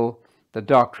article, The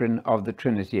Doctrine of the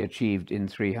Trinity Achieved in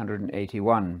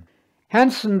 381.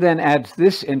 Hansen then adds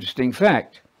this interesting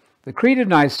fact. The Creed of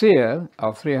Nicaea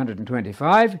of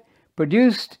 325,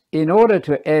 produced in order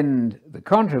to end the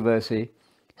controversy,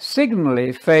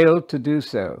 signally failed to do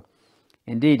so.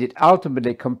 Indeed, it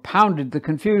ultimately compounded the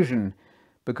confusion,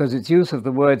 because its use of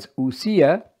the words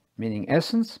ousia, meaning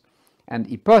essence, and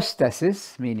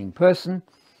hypostasis, meaning person,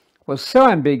 was so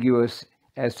ambiguous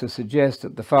as to suggest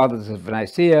that the fathers of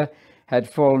Nicaea had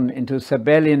fallen into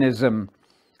Sabellianism,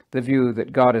 the view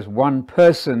that God is one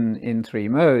person in three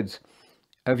modes,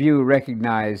 a view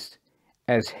recognized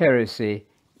as heresy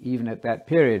even at that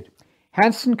period.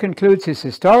 Hansen concludes his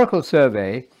historical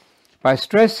survey by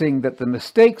stressing that the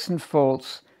mistakes and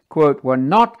faults, quote, were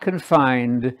not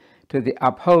confined to the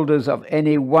upholders of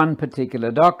any one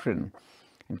particular doctrine,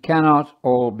 and cannot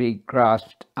all be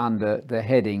grasped under the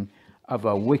heading of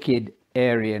a wicked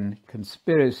Arian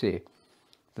conspiracy.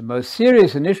 The most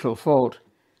serious initial fault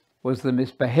was the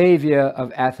misbehavior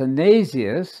of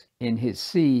Athanasius in his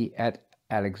see at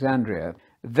Alexandria.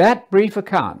 That brief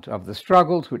account of the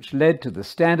struggles which led to the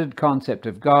standard concept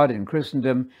of God in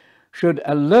Christendom should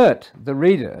alert the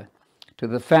reader to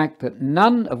the fact that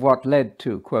none of what led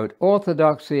to, quote,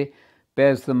 orthodoxy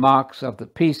bears the marks of the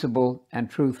peaceable and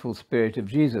truthful spirit of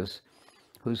Jesus,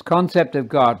 whose concept of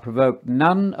God provoked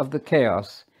none of the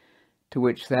chaos to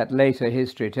which that later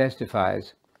history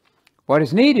testifies. What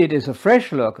is needed is a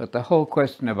fresh look at the whole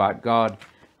question about God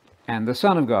and the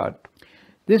Son of God.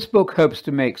 This book hopes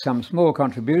to make some small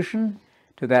contribution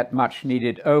to that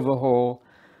much-needed overhaul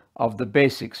of the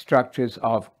basic structures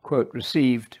of, quote,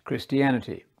 received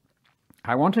Christianity.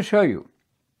 I want to show you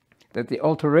that the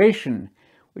alteration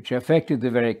which affected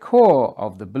the very core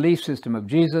of the belief system of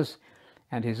Jesus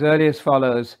and his earliest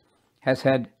followers has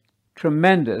had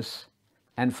tremendous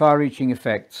and far-reaching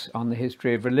effects on the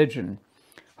history of religion.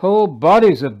 Whole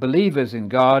bodies of believers in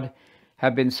God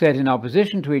have been set in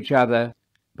opposition to each other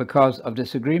because of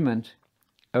disagreement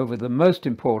over the most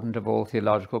important of all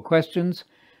theological questions: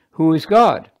 who is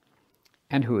God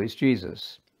and who is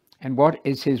Jesus, and what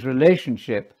is his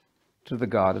relationship to the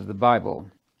God of the Bible?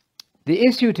 The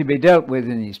issue to be dealt with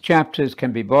in these chapters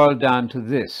can be boiled down to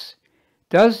this: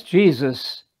 does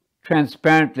Jesus'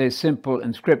 transparently simple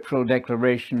and scriptural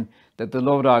declaration that the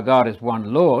Lord our God is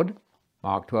one Lord,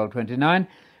 Mark 12:29,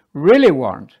 really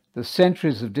warrant the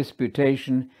centuries of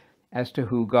disputation as to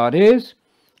who God is,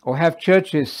 or have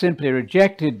churches simply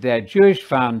rejected their Jewish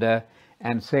founder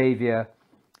and Savior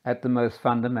at the most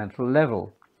fundamental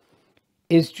level?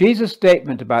 Is Jesus'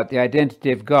 statement about the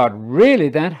identity of God really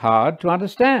that hard to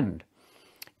understand?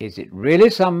 Is it really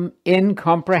some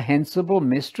incomprehensible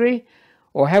mystery,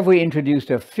 or have we introduced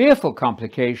a fearful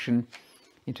complication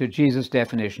into Jesus'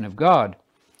 definition of God?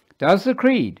 Does the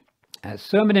Creed, as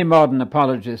so many modern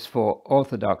apologists for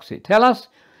orthodoxy tell us,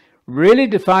 really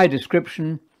defy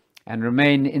description and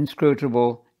remain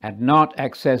inscrutable and not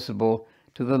accessible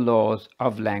to the laws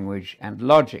of language and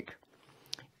logic?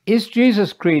 Is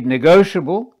Jesus' creed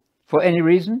negotiable for any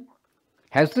reason?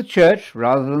 Has the Church,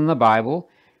 rather than the Bible,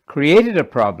 created a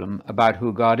problem about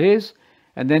who God is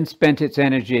and then spent its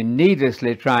energy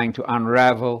needlessly trying to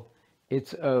unravel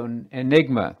its own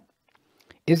enigma?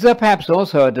 Is there perhaps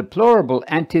also a deplorable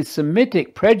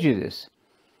anti-Semitic prejudice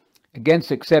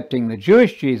against accepting the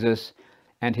Jewish Jesus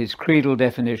and his creedal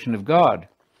definition of God?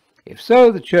 If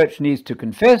so, the Church needs to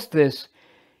confess this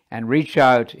and reach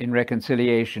out in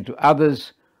reconciliation to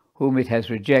others whom it has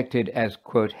rejected as,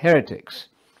 quote, heretics.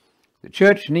 The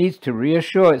Church needs to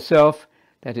reassure itself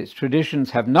that its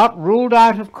traditions have not ruled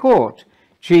out of court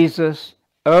Jesus'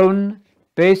 own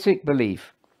basic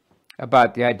belief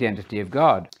about the identity of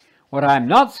God. What I'm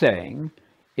not saying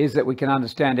is that we can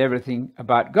understand everything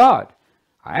about God.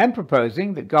 I am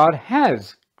proposing that God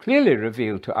has clearly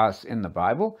revealed to us in the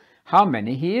Bible how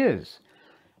many he is.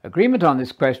 Agreement on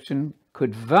this question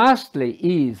could vastly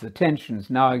ease the tensions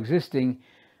now existing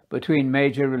between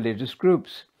major religious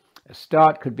groups. A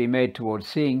start could be made towards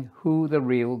seeing who the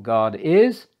real God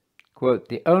is. Quote,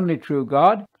 the only true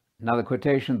God. Another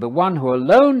quotation, the one who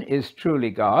alone is truly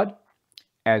God,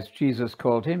 as Jesus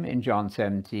called him in John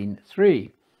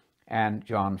 17:3 and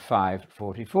John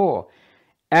 5:44,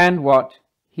 and what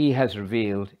he has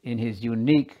revealed in his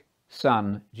unique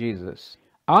Son, Jesus.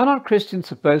 Are not Christians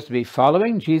supposed to be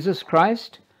following Jesus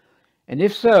Christ? And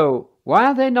if so, why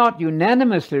are they not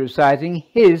unanimously reciting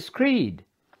his creed?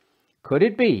 Could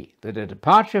it be that a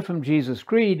departure from Jesus'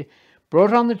 creed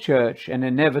brought on the church an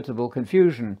inevitable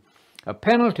confusion, a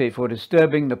penalty for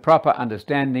disturbing the proper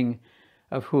understanding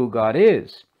of who God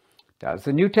is? Does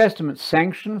the New Testament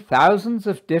sanction thousands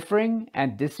of differing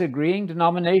and disagreeing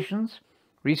denominations?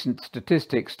 Recent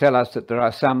statistics tell us that there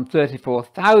are some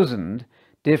 34,000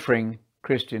 differing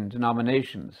Christian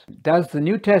denominations. Does the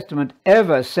New Testament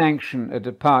ever sanction a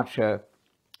departure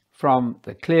from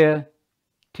the clear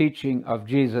teaching of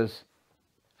Jesus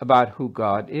about who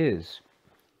God is?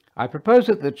 I propose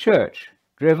that the church,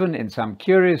 driven in some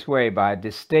curious way by a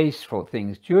distaste for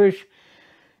things Jewish,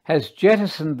 has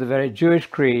jettisoned the very Jewish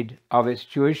creed of its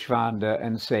Jewish founder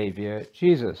and Savior,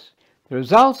 Jesus. The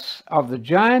results of the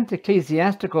giant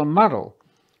ecclesiastical muddle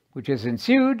which has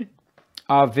ensued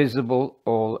are visible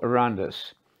all around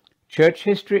us. Church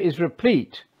history is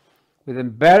replete with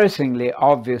embarrassingly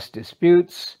obvious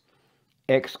disputes,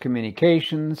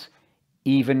 excommunications,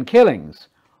 even killings,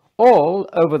 all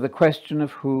over the question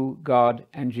of who God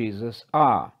and Jesus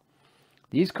are.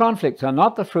 These conflicts are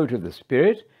not the fruit of the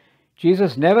Spirit.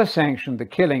 Jesus never sanctioned the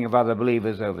killing of other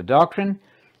believers over doctrine,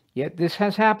 yet this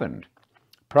has happened.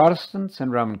 Protestants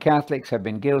and Roman Catholics have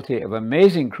been guilty of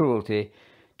amazing cruelty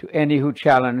to any who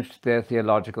challenged their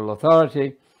theological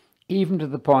authority, even to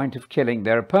the point of killing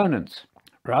their opponents.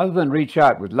 Rather than reach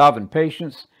out with love and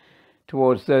patience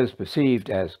towards those perceived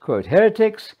as, quote,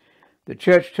 heretics, the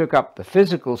Church took up the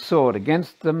physical sword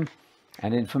against them,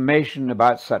 and information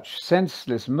about such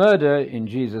senseless murder in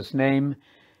Jesus' name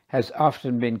has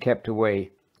often been kept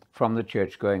away from the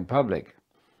church-going public.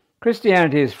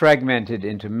 Christianity is fragmented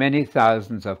into many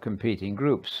thousands of competing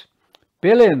groups.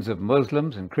 Billions of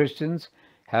Muslims and Christians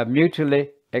have mutually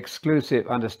exclusive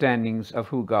understandings of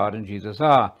who God and Jesus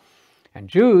are, and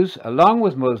Jews, along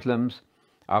with Muslims,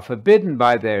 are forbidden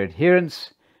by their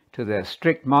adherence to their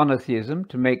strict monotheism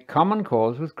to make common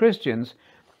cause with Christians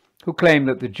who claim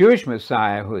that the Jewish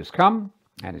Messiah who has come,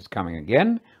 and is coming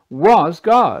again, was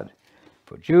God.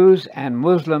 For Jews and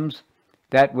Muslims,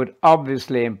 that would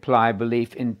obviously imply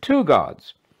belief in two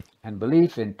gods, and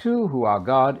belief in two who are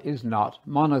God is not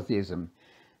monotheism.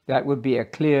 That would be a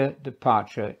clear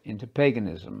departure into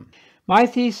paganism. My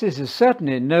thesis is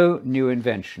certainly no new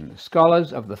invention.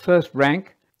 Scholars of the first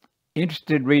rank,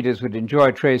 interested readers would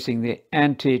enjoy tracing the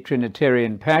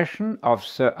anti-Trinitarian passion of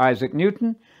Sir Isaac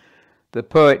Newton, the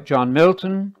poet John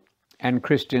Milton, and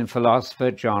Christian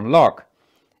philosopher John Locke,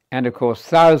 and of course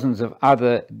thousands of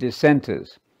other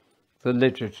dissenters. The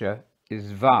literature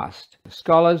is vast.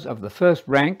 Scholars of the first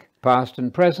rank, past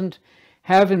and present,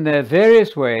 have in their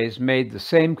various ways made the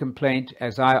same complaint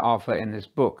as I offer in this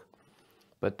book,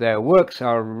 but their works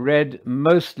are read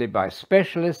mostly by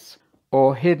specialists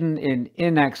or hidden in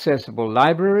inaccessible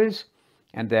libraries,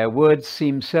 and their words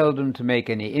seem seldom to make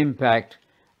any impact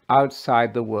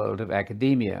outside the world of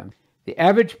academia. The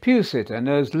average pew-sitter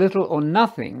knows little or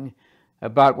nothing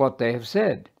about what they have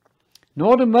said,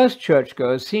 nor do most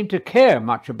churchgoers seem to care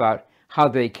much about how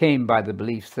they came by the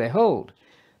beliefs they hold.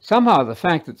 Somehow the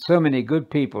fact that so many good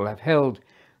people have held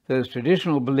those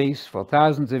traditional beliefs for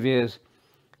thousands of years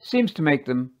seems to make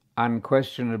them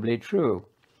unquestionably true.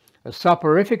 A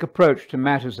soporific approach to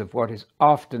matters of what is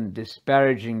often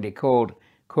disparagingly called,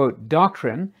 quote,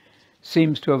 doctrine,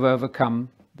 seems to have overcome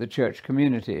the church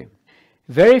community.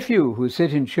 Very few who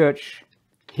sit in church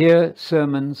hear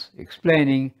sermons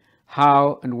explaining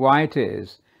how and why it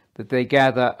is that they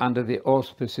gather under the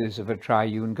auspices of a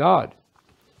triune God.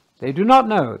 They do not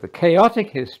know the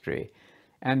chaotic history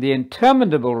and the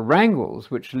interminable wrangles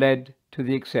which led to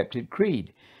the accepted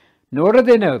creed, nor do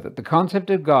they know that the concept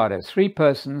of God as three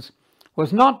persons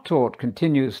was not taught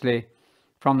continuously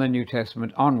from the New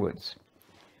Testament onwards.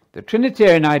 The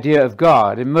Trinitarian idea of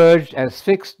God emerged as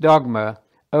fixed dogma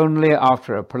only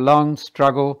after a prolonged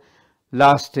struggle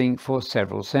lasting for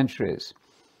several centuries.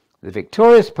 The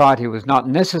victorious party was not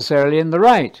necessarily in the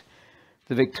right.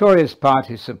 The victorious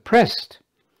party suppressed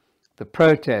the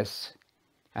protests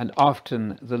and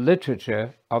often the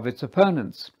literature of its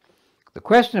opponents. The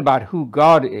question about who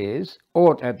God is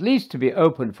ought at least to be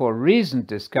open for reasoned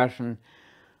discussion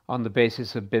on the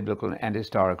basis of biblical and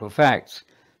historical facts.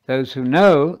 Those who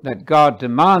know that God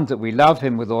demands that we love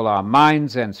him with all our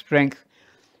minds and strength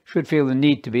should feel the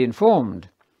need to be informed.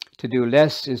 To do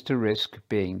less is to risk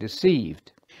being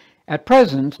deceived. At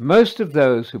present, most of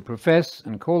those who profess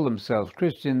and call themselves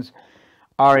Christians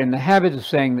are in the habit of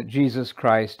saying that Jesus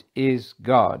Christ is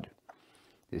God.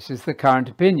 This is the current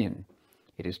opinion.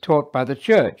 It is taught by the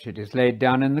Church. It is laid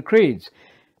down in the creeds.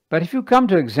 But if you come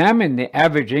to examine the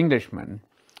average Englishman,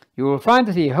 you will find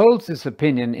that he holds this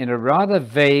opinion in a rather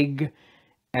vague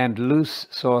and loose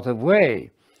sort of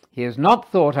way. He has not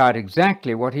thought out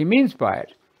exactly what he means by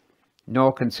it,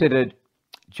 nor considered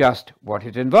just what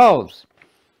it involves.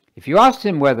 If you asked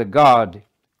him whether God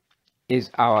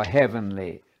is our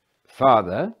Heavenly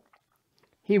Father,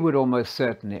 he would almost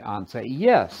certainly answer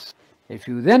yes. If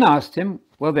you then asked him,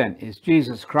 well then, is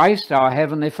Jesus Christ our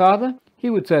Heavenly Father? He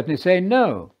would certainly say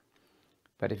no.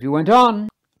 But if you went on,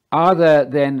 are there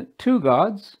then two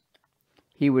gods?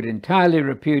 He would entirely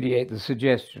repudiate the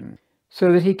suggestion,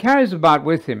 so that he carries about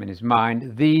with him in his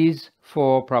mind these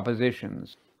four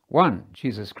propositions. 1.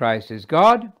 Jesus Christ is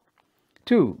God.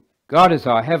 2. God is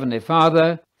our Heavenly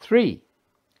Father. 3.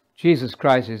 Jesus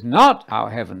Christ is not our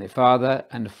Heavenly Father.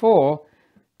 And 4.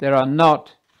 There are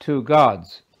not two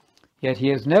gods. Yet he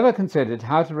has never considered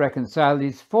how to reconcile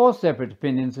these four separate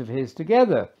opinions of his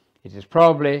together. It has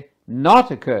probably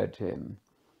not occurred to him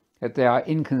that they are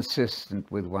inconsistent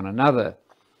with one another.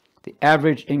 The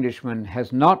average Englishman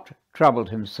has not troubled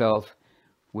himself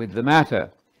with the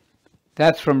matter.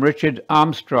 That's from Richard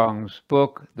Armstrong's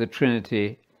book, The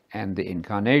Trinity and the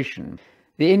Incarnation.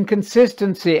 The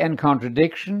inconsistency and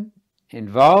contradiction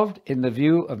involved in the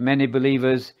view of many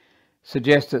believers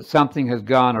suggests that something has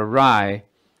gone awry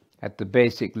at the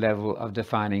basic level of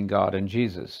defining God and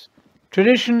Jesus.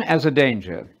 Tradition as a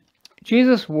danger.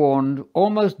 Jesus warned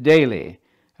almost daily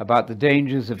about the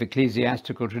dangers of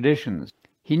ecclesiastical traditions.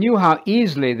 He knew how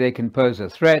easily they can pose a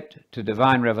threat to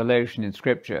divine revelation in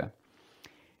Scripture.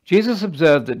 Jesus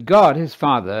observed that God, his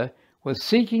Father, was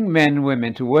seeking men and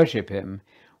women to worship him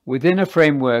within a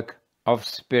framework of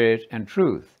spirit and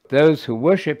truth. Those who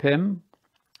worship him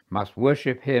must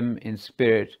worship him in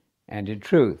spirit and in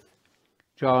truth.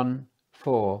 John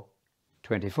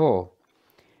 4:24.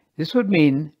 This would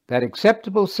mean that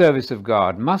acceptable service of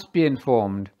God must be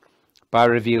informed by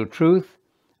revealed truth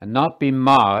and not be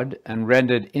marred and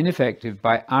rendered ineffective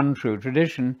by untrue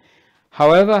tradition,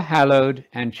 however hallowed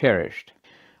and cherished.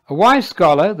 A wise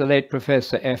scholar, the late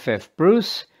Professor F.F.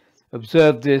 Bruce,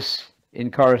 observed this in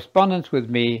correspondence with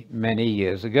me many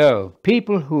years ago.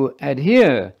 People who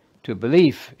adhere to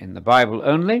belief in the Bible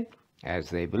only, as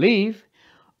they believe,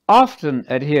 often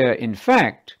adhere, in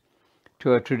fact,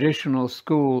 to a traditional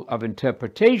school of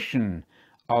interpretation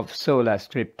of sola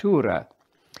scriptura.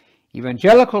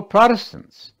 Evangelical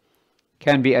Protestants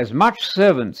can be as much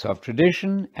servants of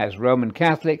tradition as Roman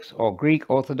Catholics or Greek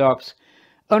Orthodox,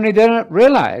 only they don't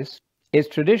realize it's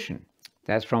tradition.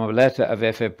 That's from a letter of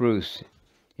F.F. Bruce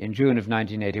in June of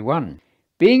 1981.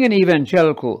 Being an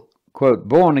evangelical, quote,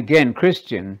 born-again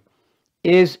Christian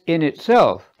is in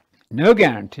itself no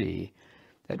guarantee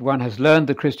that one has learned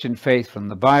the Christian faith from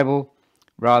the Bible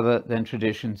rather than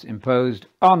traditions imposed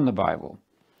on the Bible.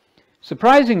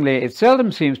 Surprisingly, it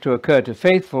seldom seems to occur to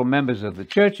faithful members of the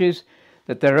churches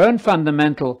that their own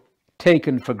fundamental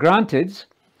taken-for-granteds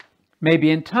may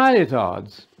be entirely at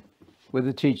odds with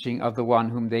the teaching of the one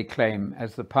whom they claim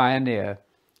as the pioneer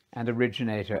and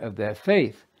originator of their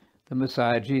faith, the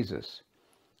Messiah Jesus.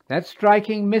 That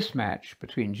striking mismatch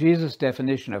between Jesus'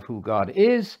 definition of who God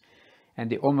is and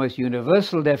the almost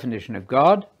universal definition of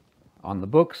God on the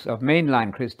books of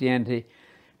mainline Christianity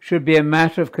should be a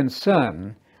matter of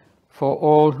concern for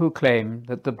all who claim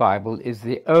that the Bible is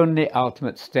the only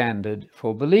ultimate standard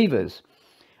for believers.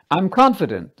 I'm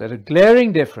confident that a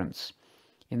glaring difference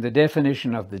in the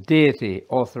definition of the deity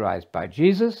authorized by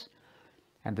Jesus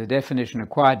and the definition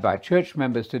acquired by church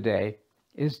members today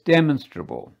is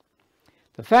demonstrable.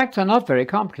 The facts are not very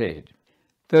complicated,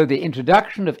 though the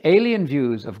introduction of alien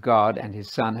views of God and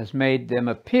his Son has made them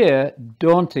appear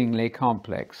dauntingly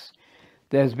complex.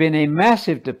 There's been a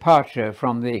massive departure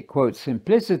from the, quote,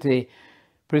 simplicity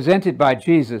presented by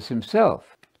Jesus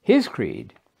himself. His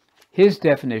creed, his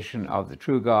definition of the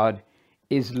true God,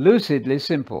 is lucidly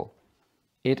simple.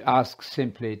 It asks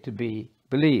simply to be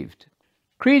believed.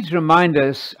 Creeds remind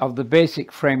us of the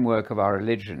basic framework of our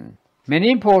religion. Many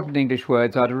important English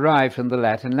words are derived from the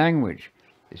Latin language.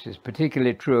 This is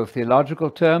particularly true of theological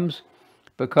terms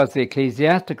because the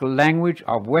ecclesiastical language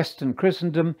of Western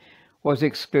Christendom was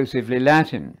exclusively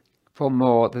Latin for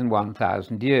more than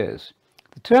 1,000 years.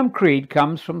 The term creed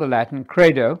comes from the Latin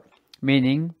credo,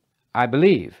 meaning I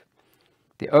believe.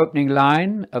 The opening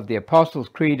line of the Apostles'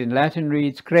 Creed in Latin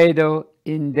reads, Credo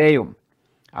in Deum,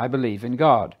 I believe in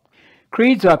God.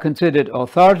 Creeds are considered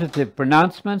authoritative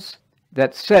pronouncements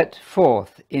that set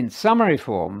forth in summary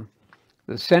form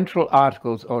the central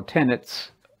articles or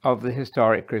tenets of the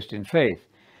historic Christian faith.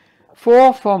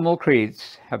 4 formal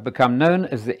creeds have become known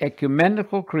as the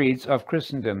ecumenical creeds of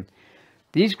Christendom.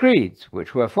 These creeds,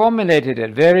 which were formulated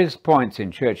at various points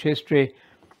in church history,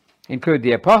 include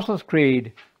the Apostles'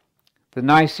 Creed, the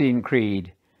Nicene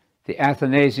Creed, the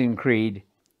Athanasian Creed,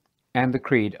 and the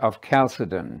Creed of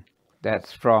Chalcedon.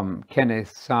 That's from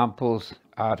Kenneth Sample's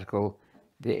article,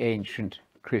 The Ancient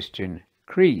Christian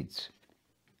Creeds.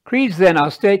 Creeds, then, are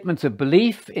statements of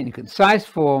belief in concise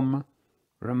form,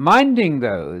 reminding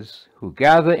those who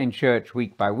gather in church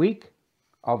week by week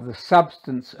of the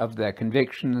substance of their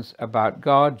convictions about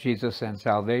God, Jesus, and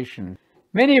salvation.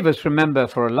 Many of us remember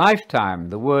for a lifetime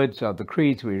the words of the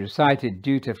creeds we recited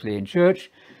dutifully in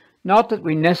church, not that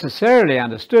we necessarily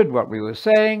understood what we were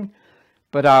saying,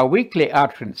 but our weekly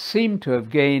utterance seemed to have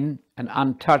gained an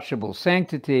untouchable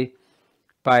sanctity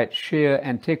by its sheer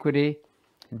antiquity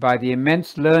and by the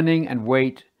immense learning and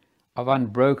weight of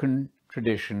unbroken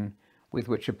tradition with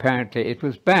which apparently it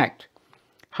was backed.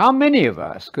 How many of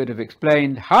us could have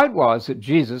explained how it was that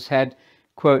Jesus had,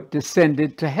 quote,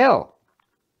 descended to hell?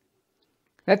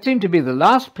 That seemed to be the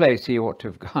last place he ought to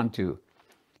have gone to,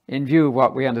 in view of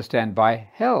what we understand by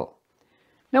hell.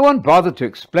 No one bothered to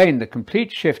explain the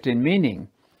complete shift in meaning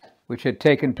which had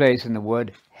taken place in the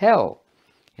word hell.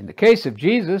 In the case of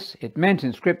Jesus, it meant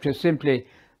in Scripture simply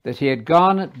that he had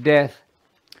gone at death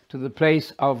to the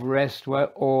place of rest where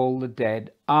all the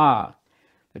dead are.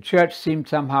 The church seemed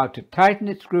somehow to tighten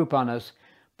its grip on us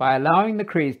by allowing the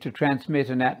creeds to transmit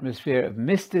an atmosphere of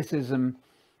mysticism,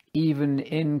 even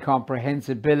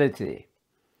incomprehensibility.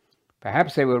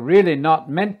 Perhaps they were really not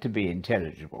meant to be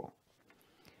intelligible.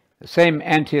 The same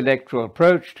anti-electoral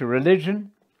approach to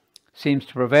religion seems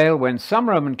to prevail when some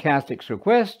Roman Catholics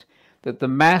request that the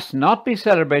Mass not be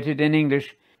celebrated in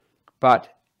English,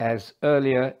 but as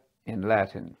earlier in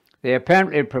Latin. They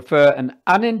apparently prefer an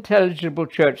unintelligible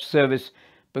church service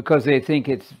because they think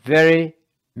its very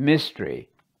mystery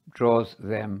draws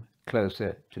them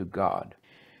closer to God.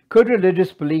 Could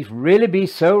religious belief really be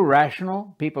so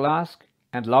rational, people ask,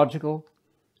 and logical,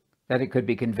 that it could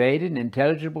be conveyed in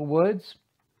intelligible words?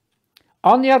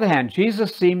 On the other hand,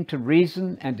 Jesus seemed to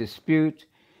reason and dispute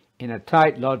in a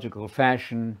tight logical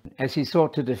fashion as he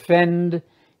sought to defend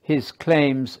his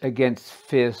claims against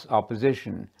fierce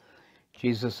opposition.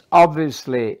 Jesus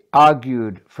obviously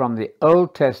argued from the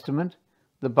Old Testament,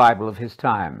 the Bible of his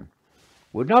time.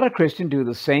 Would not a Christian do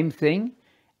the same thing,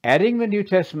 adding the New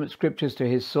Testament scriptures to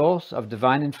his source of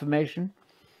divine information?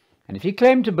 And if he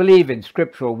claimed to believe in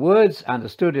scriptural words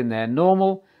understood in their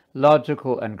normal,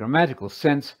 logical, and grammatical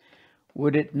sense,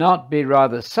 would it not be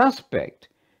rather suspect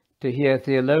to hear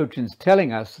theologians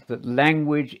telling us that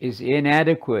language is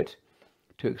inadequate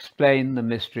to explain the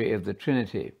mystery of the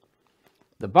Trinity?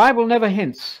 The Bible never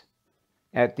hints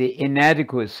at the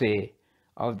inadequacy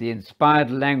of the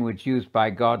inspired language used by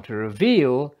God to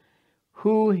reveal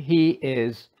who he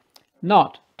is,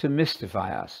 not to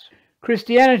mystify us.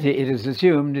 Christianity, it is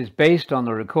assumed, is based on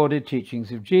the recorded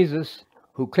teachings of Jesus,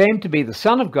 who claimed to be the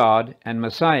Son of God and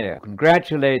Messiah,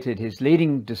 congratulated his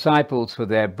leading disciples for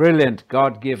their brilliant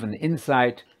God-given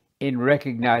insight in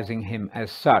recognizing him as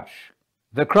such,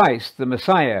 the Christ, the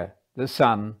Messiah, the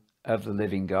Son of the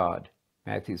living God.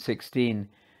 Matthew 16,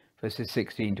 verses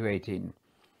 16 to 18.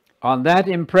 On that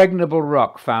impregnable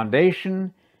rock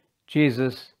foundation,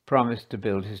 Jesus promised to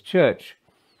build his church.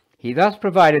 He thus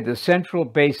provided the central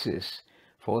basis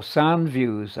for sound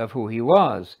views of who he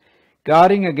was,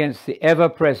 guarding against the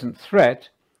ever-present threat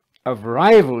of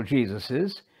rival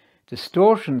Jesuses,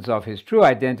 distortions of his true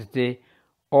identity,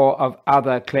 or of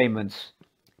other claimants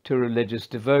to religious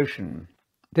devotion.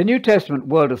 The New Testament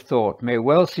world of thought may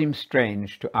well seem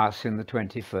strange to us in the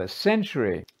 21st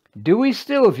century. Do we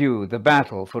still view the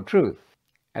battle for truth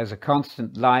as a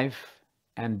constant life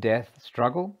and death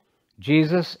struggle?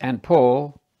 Jesus and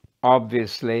Paul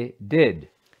obviously did.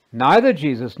 Neither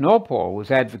Jesus nor Paul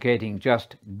was advocating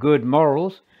just good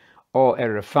morals or a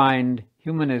refined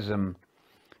humanism.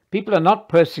 People are not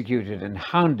persecuted and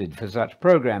hounded for such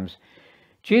programs.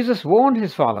 Jesus warned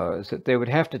his followers that they would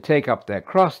have to take up their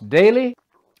cross daily,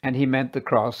 and he meant the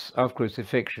cross of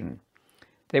crucifixion.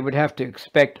 They would have to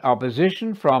expect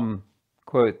opposition from,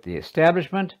 quote, the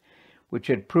establishment, which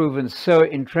had proven so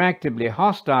intractably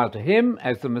hostile to him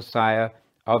as the Messiah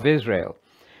of Israel.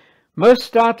 Most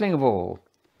startling of all,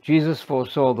 Jesus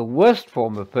foresaw the worst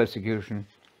form of persecution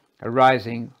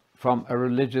arising from a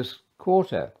religious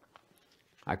quarter.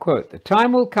 I quote, "The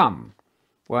time will come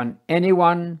when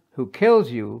anyone who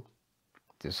kills you,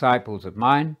 disciples of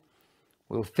mine,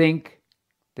 will think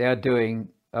they are doing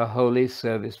a holy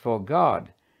service for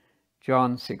God.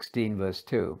 John 16, verse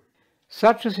 2.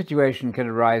 Such a situation can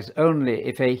arise only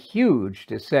if a huge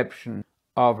deception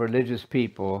of religious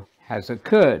people has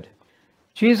occurred.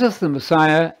 Jesus, the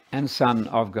Messiah and Son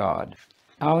of God.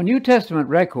 Our New Testament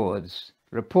records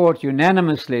report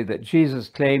unanimously that Jesus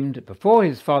claimed before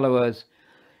his followers,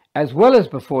 as well as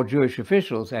before Jewish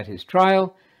officials at his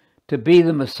trial, to be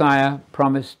the Messiah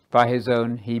promised by his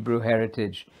own Hebrew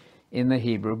heritage in the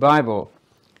Hebrew Bible.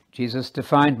 Jesus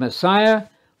defined Messiah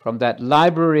from that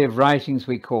library of writings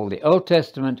we call the Old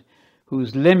Testament,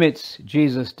 whose limits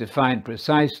Jesus defined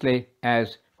precisely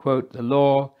as, quote, the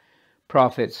law,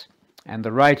 prophets, and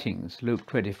the writings, Luke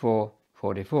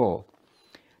 24:44.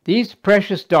 These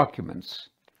precious documents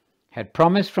had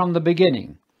promised from the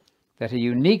beginning that a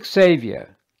unique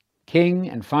Savior, King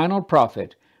and final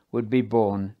prophet would be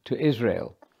born to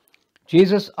Israel.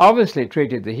 Jesus obviously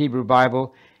treated the Hebrew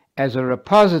Bible as a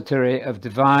repository of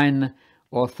divine,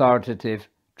 authoritative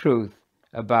truth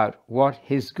about what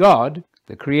his God,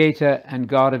 the Creator and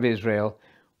God of Israel,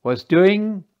 was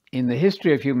doing in the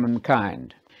history of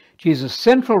humankind. Jesus'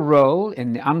 central role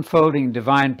in the unfolding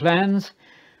divine plans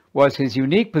was his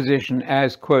unique position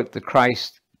as, quote, the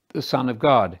Christ, the Son of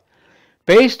God.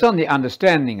 Based on the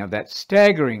understanding of that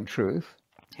staggering truth,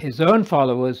 his own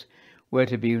followers were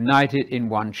to be united in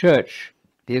one church,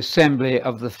 the assembly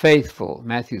of the faithful,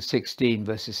 Matthew 16,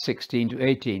 verses 16 to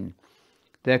 18.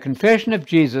 Their confession of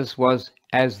Jesus was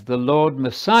as the Lord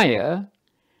Messiah,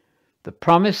 the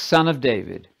promised Son of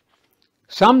David.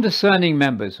 Some discerning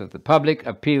members of the public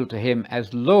appealed to him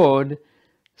as Lord,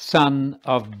 Son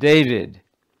of David,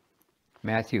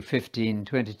 Matthew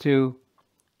 15:22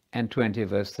 and 20,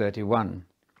 verse 31.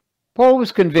 Paul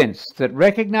was convinced that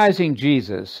recognizing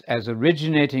Jesus as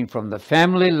originating from the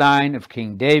family line of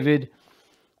King David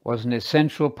was an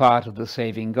essential part of the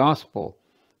saving gospel,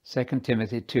 2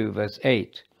 Timothy 2, verse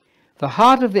 8. The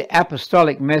heart of the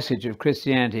apostolic message of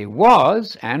Christianity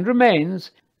was, and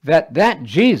remains, that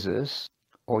Jesus,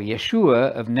 or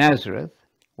Yeshua of Nazareth,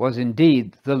 was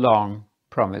indeed the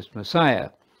long-promised Messiah.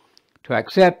 To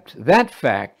accept that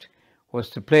fact was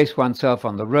to place oneself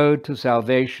on the road to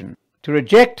salvation. To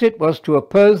reject it was to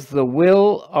oppose the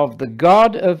will of the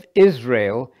God of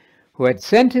Israel, who had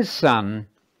sent his Son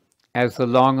as the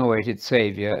long-awaited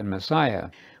Savior and Messiah.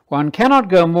 One cannot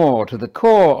go more to the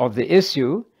core of the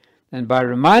issue than by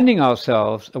reminding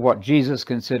ourselves of what Jesus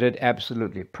considered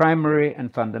absolutely primary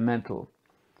and fundamental.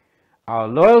 Our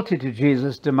loyalty to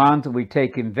Jesus demands that we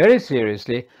take him very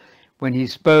seriously when he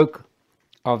spoke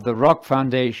of the rock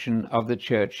foundation of the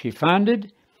church he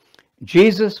founded.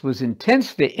 Jesus was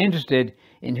intensely interested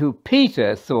in who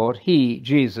Peter thought he,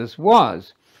 Jesus,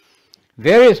 was.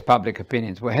 Various public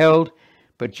opinions were held,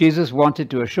 but Jesus wanted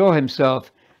to assure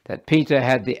himself that Peter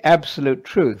had the absolute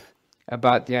truth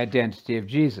about the identity of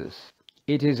Jesus.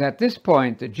 It is at this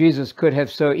point that Jesus could have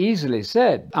so easily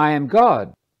said, I am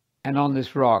God, and on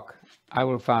this rock I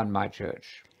will found my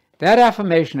church. That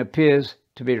affirmation appears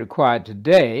to be required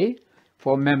today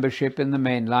for membership in the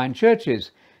mainline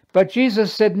churches, but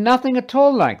Jesus said nothing at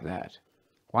all like that.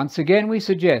 Once again, we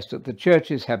suggest that the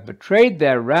churches have betrayed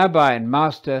their rabbi and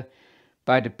master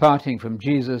by departing from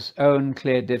Jesus' own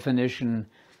clear definition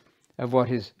of what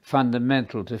is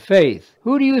fundamental to faith.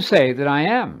 Who do you say that I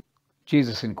am?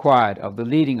 Jesus inquired of the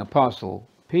leading apostle,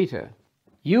 Peter.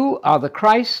 You are the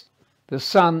Christ, the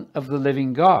Son of the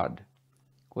living God,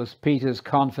 was Peter's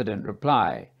confident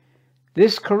reply.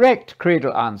 This correct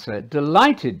creedal answer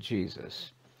delighted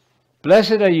Jesus.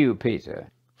 Blessed are you, Peter.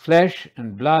 Flesh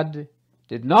and blood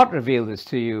did not reveal this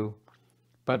to you,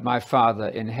 but my Father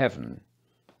in heaven.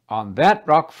 On that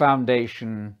rock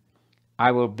foundation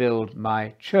I will build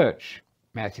my church.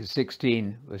 Matthew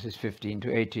 16, verses 15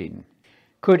 to 18.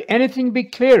 Could anything be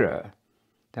clearer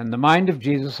than the mind of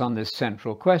Jesus on this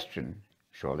central question?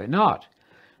 Surely not.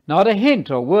 Not a hint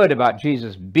or word about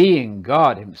Jesus being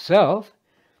God himself.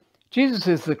 Jesus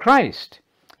is the Christ.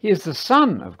 He is the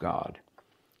Son of God.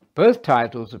 Both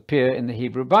titles appear in the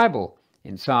Hebrew Bible.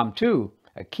 In Psalm 2,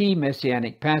 a key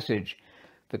messianic passage,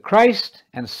 the Christ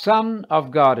and Son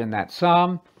of God in that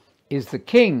psalm is the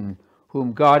King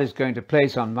whom God is going to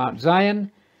place on Mount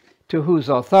Zion, to whose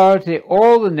authority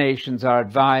all the nations are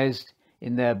advised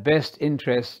in their best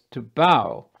interest to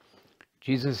bow.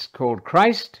 Jesus is called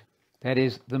Christ, that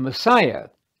is, the Messiah,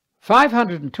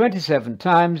 527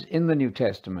 times in the New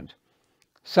Testament.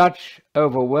 Such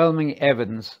overwhelming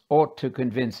evidence ought to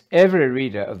convince every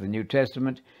reader of the New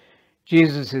Testament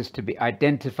Jesus is to be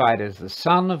identified as the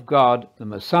Son of God, the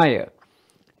Messiah.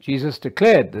 Jesus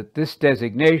declared that this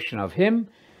designation of him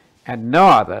and no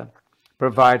other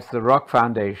provides the rock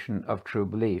foundation of true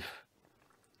belief.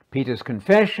 Peter's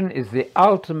confession is the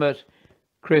ultimate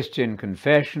Christian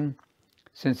confession,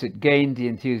 since it gained the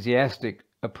enthusiastic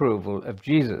approval of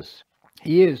Jesus.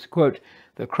 He is, quote,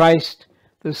 the Christ,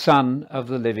 the Son of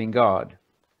the living God.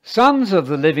 Sons of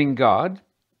the living God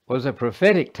was a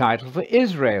prophetic title for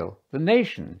Israel, the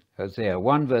nation, Hosea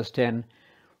 1 verse 10,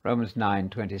 Romans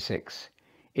 9:26.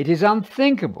 It is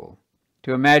unthinkable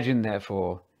to imagine,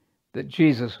 therefore, that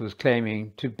Jesus was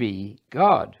claiming to be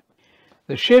God.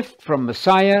 The shift from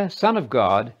Messiah, Son of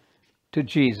God, to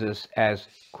Jesus as,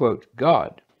 quote,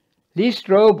 God. Lee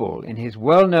Strobel, in his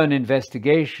well-known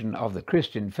investigation of the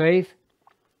Christian faith,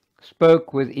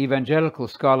 spoke with evangelical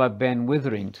scholar Ben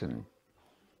Witherington.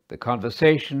 The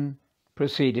conversation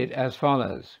proceeded as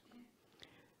follows.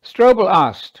 Strobel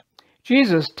asked,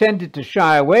 Jesus tended to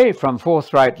shy away from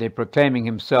forthrightly proclaiming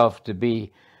himself to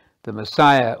be the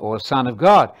Messiah or Son of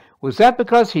God. Was that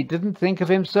because he didn't think of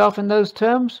himself in those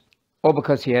terms, or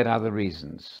because he had other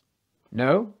reasons?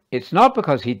 No, it's not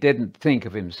because he didn't think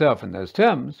of himself in those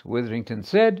terms, Witherington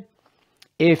said.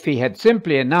 If he had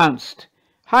simply announced,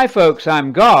 "Hi folks,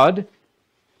 I'm God,"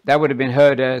 that would have been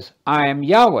heard as, "I am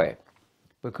Yahweh,"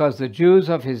 because the Jews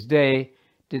of his day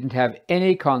didn't have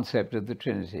any concept of the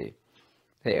Trinity.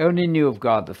 They only knew of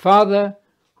God the Father,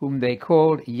 whom they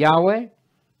called Yahweh,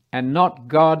 and not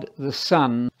God the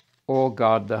Son or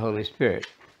God the Holy Spirit.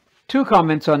 Two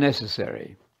comments are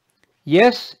necessary.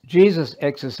 Yes, Jesus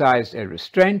exercised a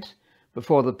restraint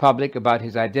before the public about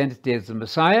his identity as the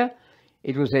Messiah.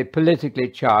 It was a politically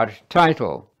charged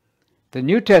title. The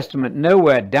New Testament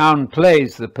nowhere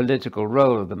downplays the political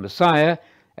role of the Messiah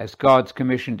as God's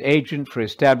commissioned agent for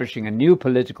establishing a new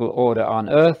political order on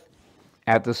earth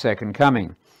at the second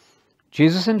coming.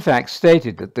 Jesus, in fact,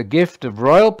 stated that the gift of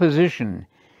royal position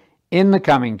in the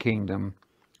coming kingdom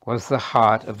was the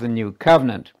heart of the new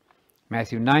covenant,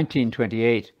 Matthew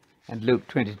 19:28 and Luke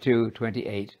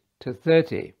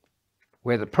 22:28-30,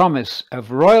 where the promise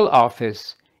of royal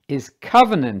office is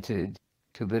covenanted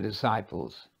to the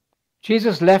disciples.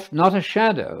 Jesus left not a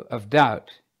shadow of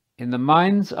doubt in the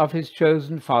minds of his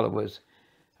chosen followers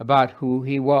about who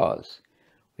he was.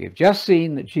 We have just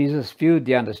seen that Jesus viewed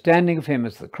the understanding of him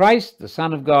as the Christ, the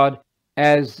Son of God,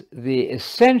 as the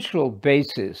essential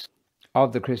basis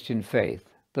of the Christian faith,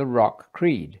 the rock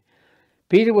creed.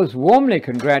 Peter was warmly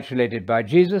congratulated by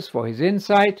Jesus for his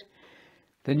insight.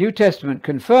 The New Testament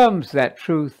confirms that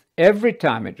truth every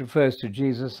time it refers to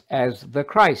Jesus as the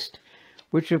Christ,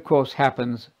 which of course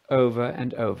happens over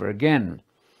and over again.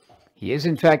 He is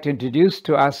in fact introduced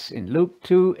to us in Luke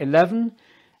 2:11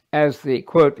 as the,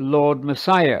 quote, Lord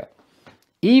Messiah.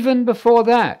 Even before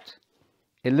that,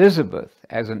 Elizabeth,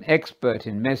 as an expert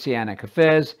in messianic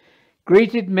affairs,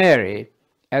 greeted Mary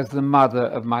as the mother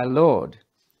of my Lord,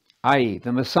 i.e.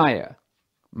 the Messiah,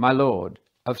 my Lord,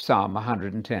 of Psalm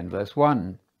 110 verse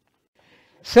 1.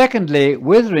 Secondly,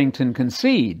 Witherington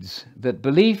concedes that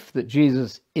belief that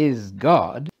Jesus is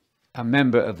God, a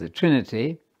member of the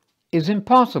Trinity, is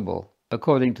impossible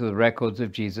according to the records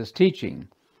of Jesus' teaching.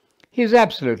 He is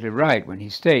absolutely right when he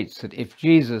states that if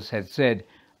Jesus had said,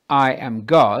 "I am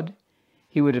God,"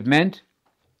 he would have meant,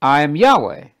 "I am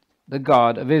Yahweh, the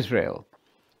God of Israel."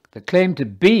 The claim to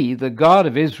be the God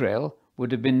of Israel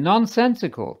would have been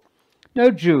nonsensical.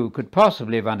 No Jew could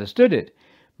possibly have understood it,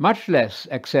 much less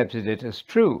accepted it as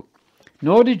true.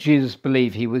 Nor did Jesus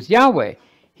believe he was Yahweh.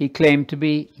 He claimed to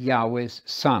be Yahweh's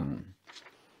son.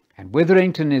 And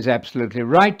Witherington is absolutely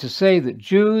right to say that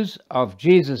Jews of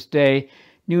Jesus' day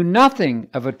knew nothing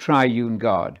of a triune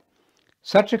God.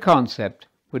 Such a concept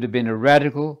would have been a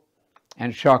radical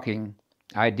and shocking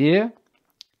idea,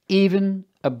 even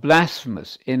a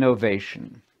blasphemous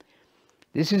innovation.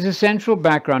 This is essential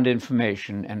background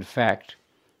information and fact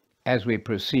as we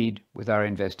proceed with our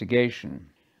investigation.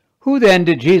 Who then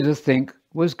did Jesus think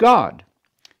was God?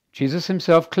 Jesus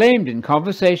himself claimed in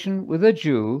conversation with a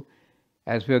Jew,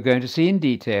 as we are going to see in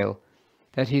detail,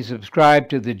 that he subscribed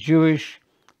to the Jewish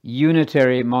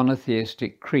unitary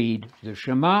monotheistic creed, the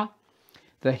Shema,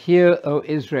 the Hear, O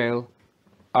Israel,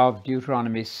 of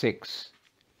Deuteronomy 6,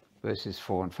 verses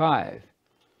 4 and 5.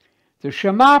 The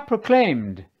Shema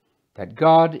proclaimed that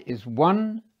God is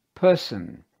one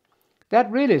person. That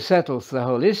really settles the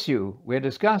whole issue we're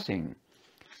discussing.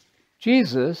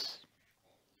 Jesus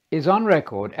is on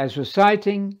record as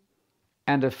reciting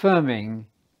and affirming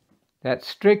that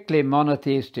strictly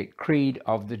monotheistic creed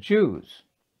of the Jews.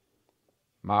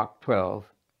 Mark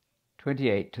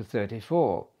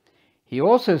 12:28-34. He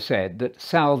also said that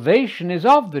salvation is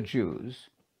of the Jews,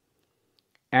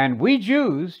 and we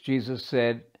Jews, Jesus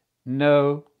said,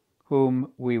 know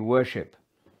whom we worship.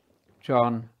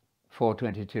 John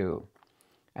 4:22.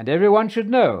 And everyone should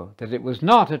know that it was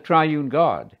not a triune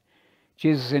God.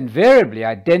 Jesus invariably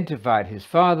identified his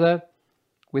Father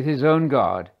with his own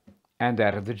God and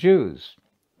that of the Jews.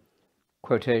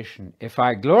 Quotation, "If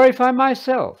I glorify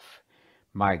myself,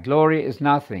 my glory is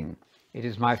nothing. It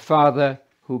is my Father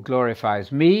who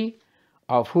glorifies me,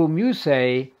 of whom you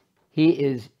say, he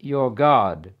is your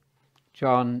God."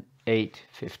 John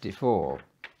 8:54.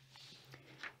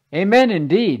 Amen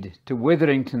indeed to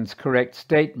Witherington's correct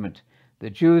statement. The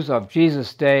Jews of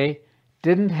Jesus' day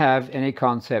didn't have any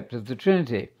concept of the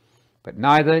Trinity, but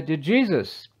neither did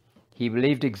Jesus. He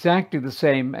believed exactly the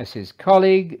same as his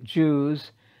colleague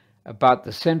Jews about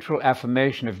the central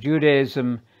affirmation of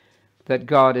Judaism that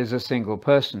God is a single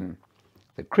person.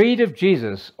 The creed of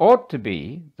Jesus ought to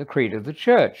be the creed of the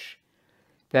Church.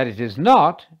 That it is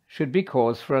not should be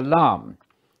cause for alarm.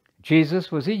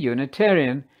 Jesus was a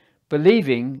Unitarian,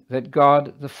 believing that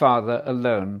God the Father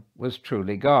alone was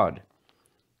truly God.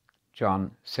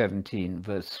 John 17,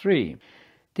 verse 3.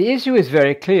 The issue is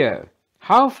very clear.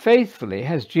 How faithfully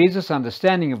has Jesus'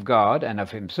 understanding of God and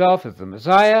of himself as the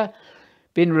Messiah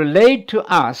been relayed to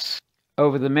us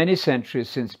over the many centuries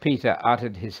since Peter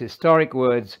uttered his historic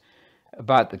words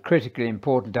about the critically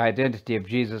important identity of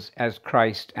Jesus as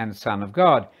Christ and Son of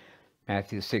God,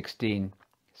 Matthew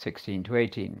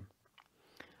 16:16-18.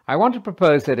 I want to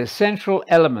propose that essential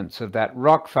elements of that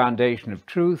rock foundation of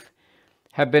truth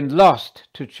have been lost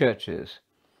to churches.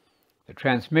 The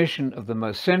transmission of the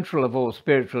most central of all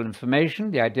spiritual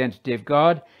information, the identity of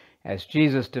God as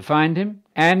Jesus defined him,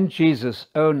 and Jesus'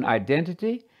 own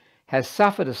identity, has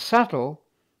suffered a subtle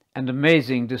and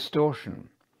amazing distortion.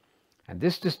 And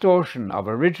this distortion of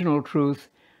original truth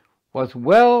was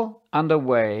well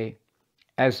underway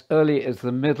as early as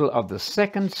the middle of the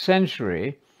 2nd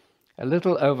century, a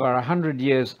little over 100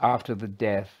 years after the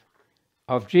death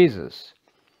of Jesus.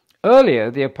 Earlier,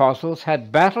 the apostles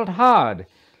had battled hard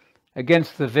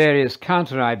against the various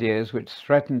counter-ideas which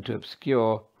threatened to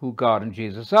obscure who God and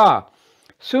Jesus are.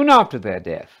 Soon after their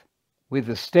death, with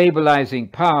the stabilizing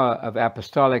power of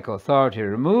apostolic authority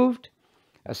removed,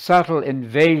 a subtle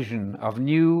invasion of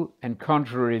new and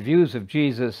contrary views of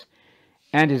Jesus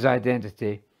and his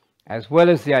identity, as well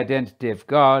as the identity of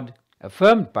God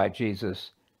affirmed by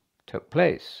Jesus, took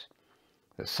place.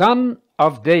 The Son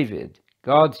of David,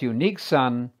 God's unique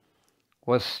Son,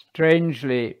 was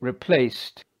strangely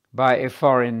replaced by a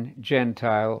foreign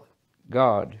Gentile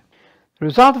God. The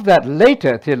result of that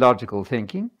later theological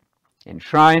thinking,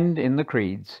 enshrined in the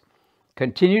creeds,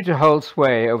 continued to hold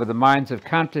sway over the minds of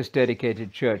countless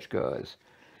dedicated churchgoers.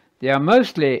 They are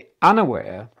mostly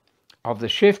unaware of the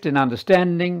shift in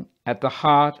understanding at the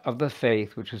heart of the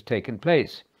faith which has taken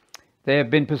place. They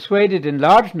have been persuaded in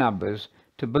large numbers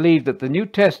to believe that the New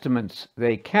Testaments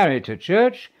they carry to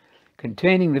church,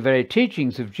 containing the very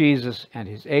teachings of Jesus and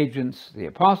his agents, the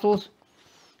apostles,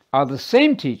 are the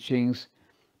same teachings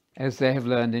as they have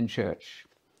learned in church.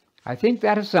 I think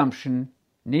that assumption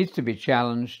needs to be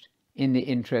challenged in the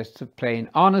interests of plain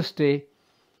honesty,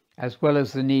 as well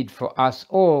as the need for us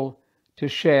all to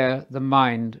share the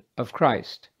mind of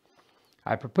Christ.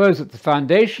 I propose that the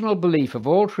foundational belief of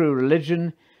all true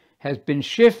religion has been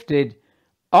shifted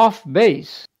off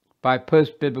base by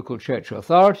post-biblical church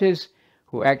authorities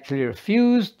who actually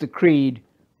refused the creed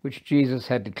which Jesus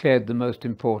had declared the most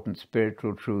important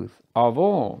spiritual truth of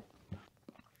all.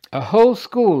 A whole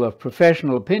school of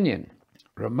professional opinion,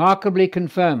 remarkably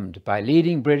confirmed by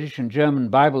leading British and German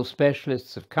Bible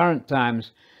specialists of current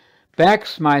times,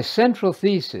 backs my central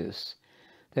thesis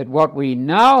that what we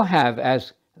now have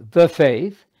as the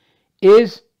faith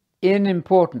is, in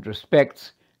important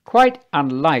respects, quite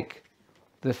unlike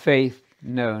the faith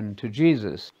known to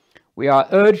Jesus. We are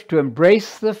urged to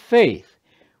embrace the faith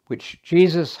which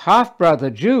Jesus' half-brother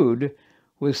Jude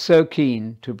was so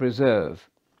keen to preserve.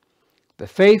 The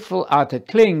faithful are to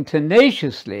cling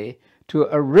tenaciously to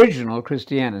original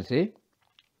Christianity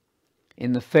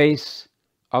in the face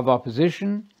of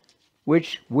opposition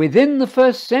which, within the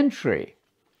 1st century,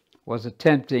 was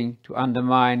attempting to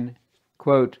undermine,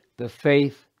 quote, the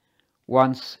faith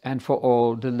once and for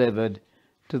all delivered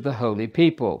to the holy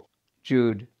people.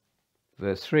 Jude,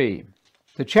 verse 3.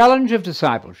 The challenge of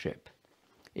discipleship.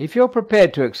 If you're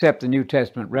prepared to accept the New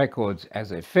Testament records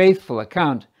as a faithful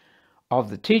account of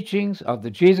the teachings of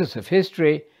the Jesus of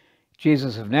history,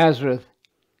 Jesus of Nazareth,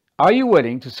 are you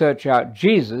willing to search out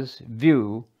Jesus'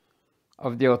 view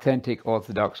of the authentic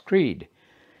Orthodox Creed?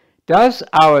 Does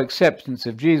our acceptance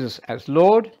of Jesus as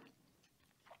Lord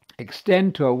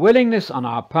extend to a willingness on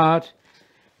our part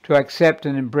to accept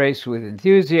and embrace with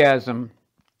enthusiasm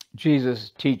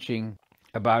Jesus' teaching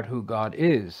about who God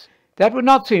is? That would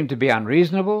not seem to be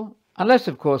unreasonable, unless,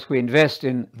 of course, we invest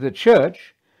in the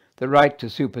church, the right to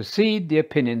supersede the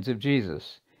opinions of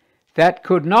Jesus. That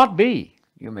could not be,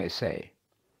 you may say.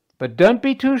 But don't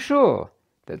be too sure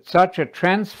that such a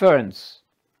transference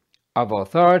of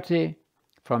authority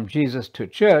from Jesus to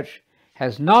church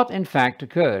has not in fact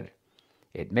occurred.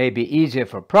 It may be easier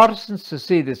for Protestants to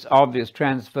see this obvious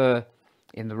transfer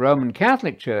in the Roman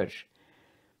Catholic Church,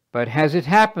 but has it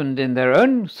happened in their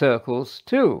own circles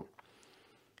too?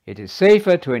 It is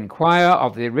safer to inquire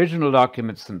of the original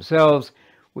documents themselves,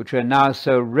 which are now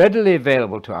so readily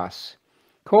available to us.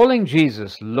 Calling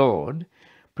Jesus Lord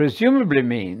presumably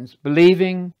means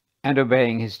believing and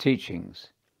obeying his teachings,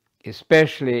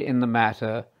 especially in the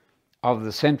matter of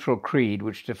the central creed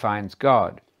which defines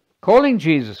God. Calling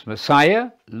Jesus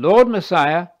Messiah,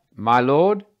 my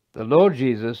Lord, the Lord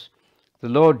Jesus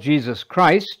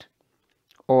Christ,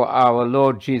 or our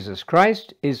Lord Jesus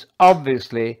Christ, is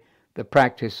obviously the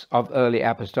practice of early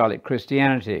apostolic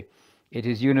Christianity. It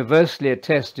is universally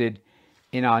attested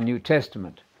in our New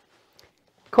Testament.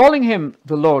 Calling him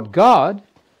the Lord God,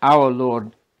 our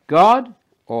Lord God,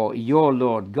 or your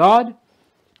Lord God,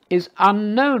 is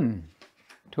unknown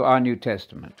to our New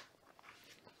Testament.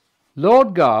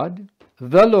 Lord God,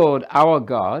 the Lord our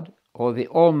God, or the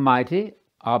Almighty,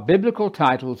 are biblical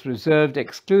titles reserved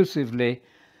exclusively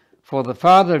for the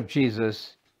Father of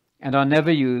Jesus and are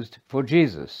never used for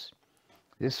Jesus.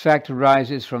 This fact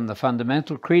arises from the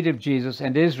fundamental creed of Jesus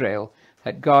and Israel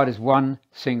that God is one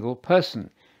single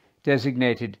person,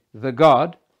 designated the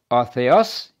God, or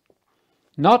Theos,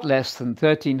 not less than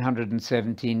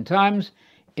 1,317 times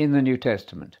in the New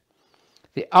Testament.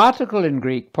 The article in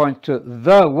Greek points to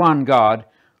the one God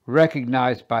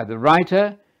recognized by the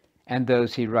writer and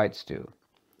those he writes to.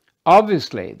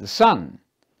 Obviously, the Son,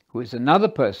 who is another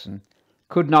person,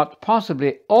 could not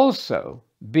possibly also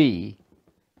be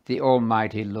the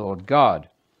Almighty Lord God.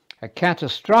 A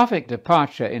catastrophic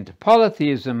departure into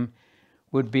polytheism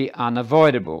would be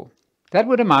unavoidable. That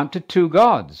would amount to two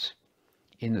gods.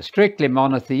 In the strictly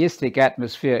monotheistic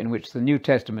atmosphere in which the New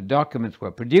Testament documents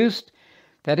were produced,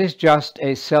 that is just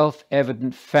a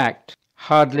self-evident fact,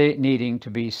 hardly needing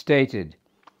to be stated.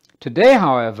 Today,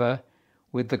 however,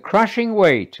 with the crushing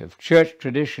weight of church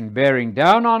tradition bearing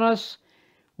down on us,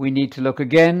 we need to look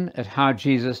again at how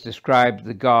Jesus described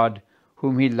the God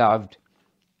whom he loved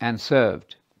and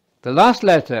served. The last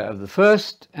letter of the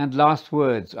first and last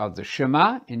words of the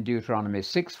Shema in Deuteronomy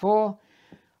 6:4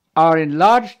 are in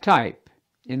large type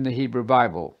in the Hebrew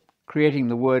Bible, creating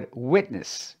the word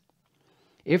witness.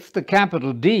 If the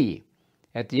capital D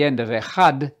at the end of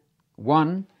Echad,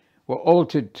 one, were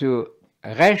altered to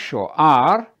Resh or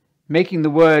R, making the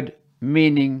word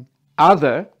meaning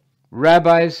other,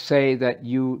 rabbis say that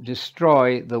you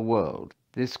destroy the world.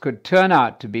 This could turn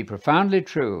out to be profoundly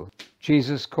true.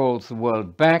 Jesus calls the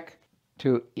world back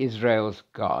to Israel's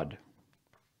God.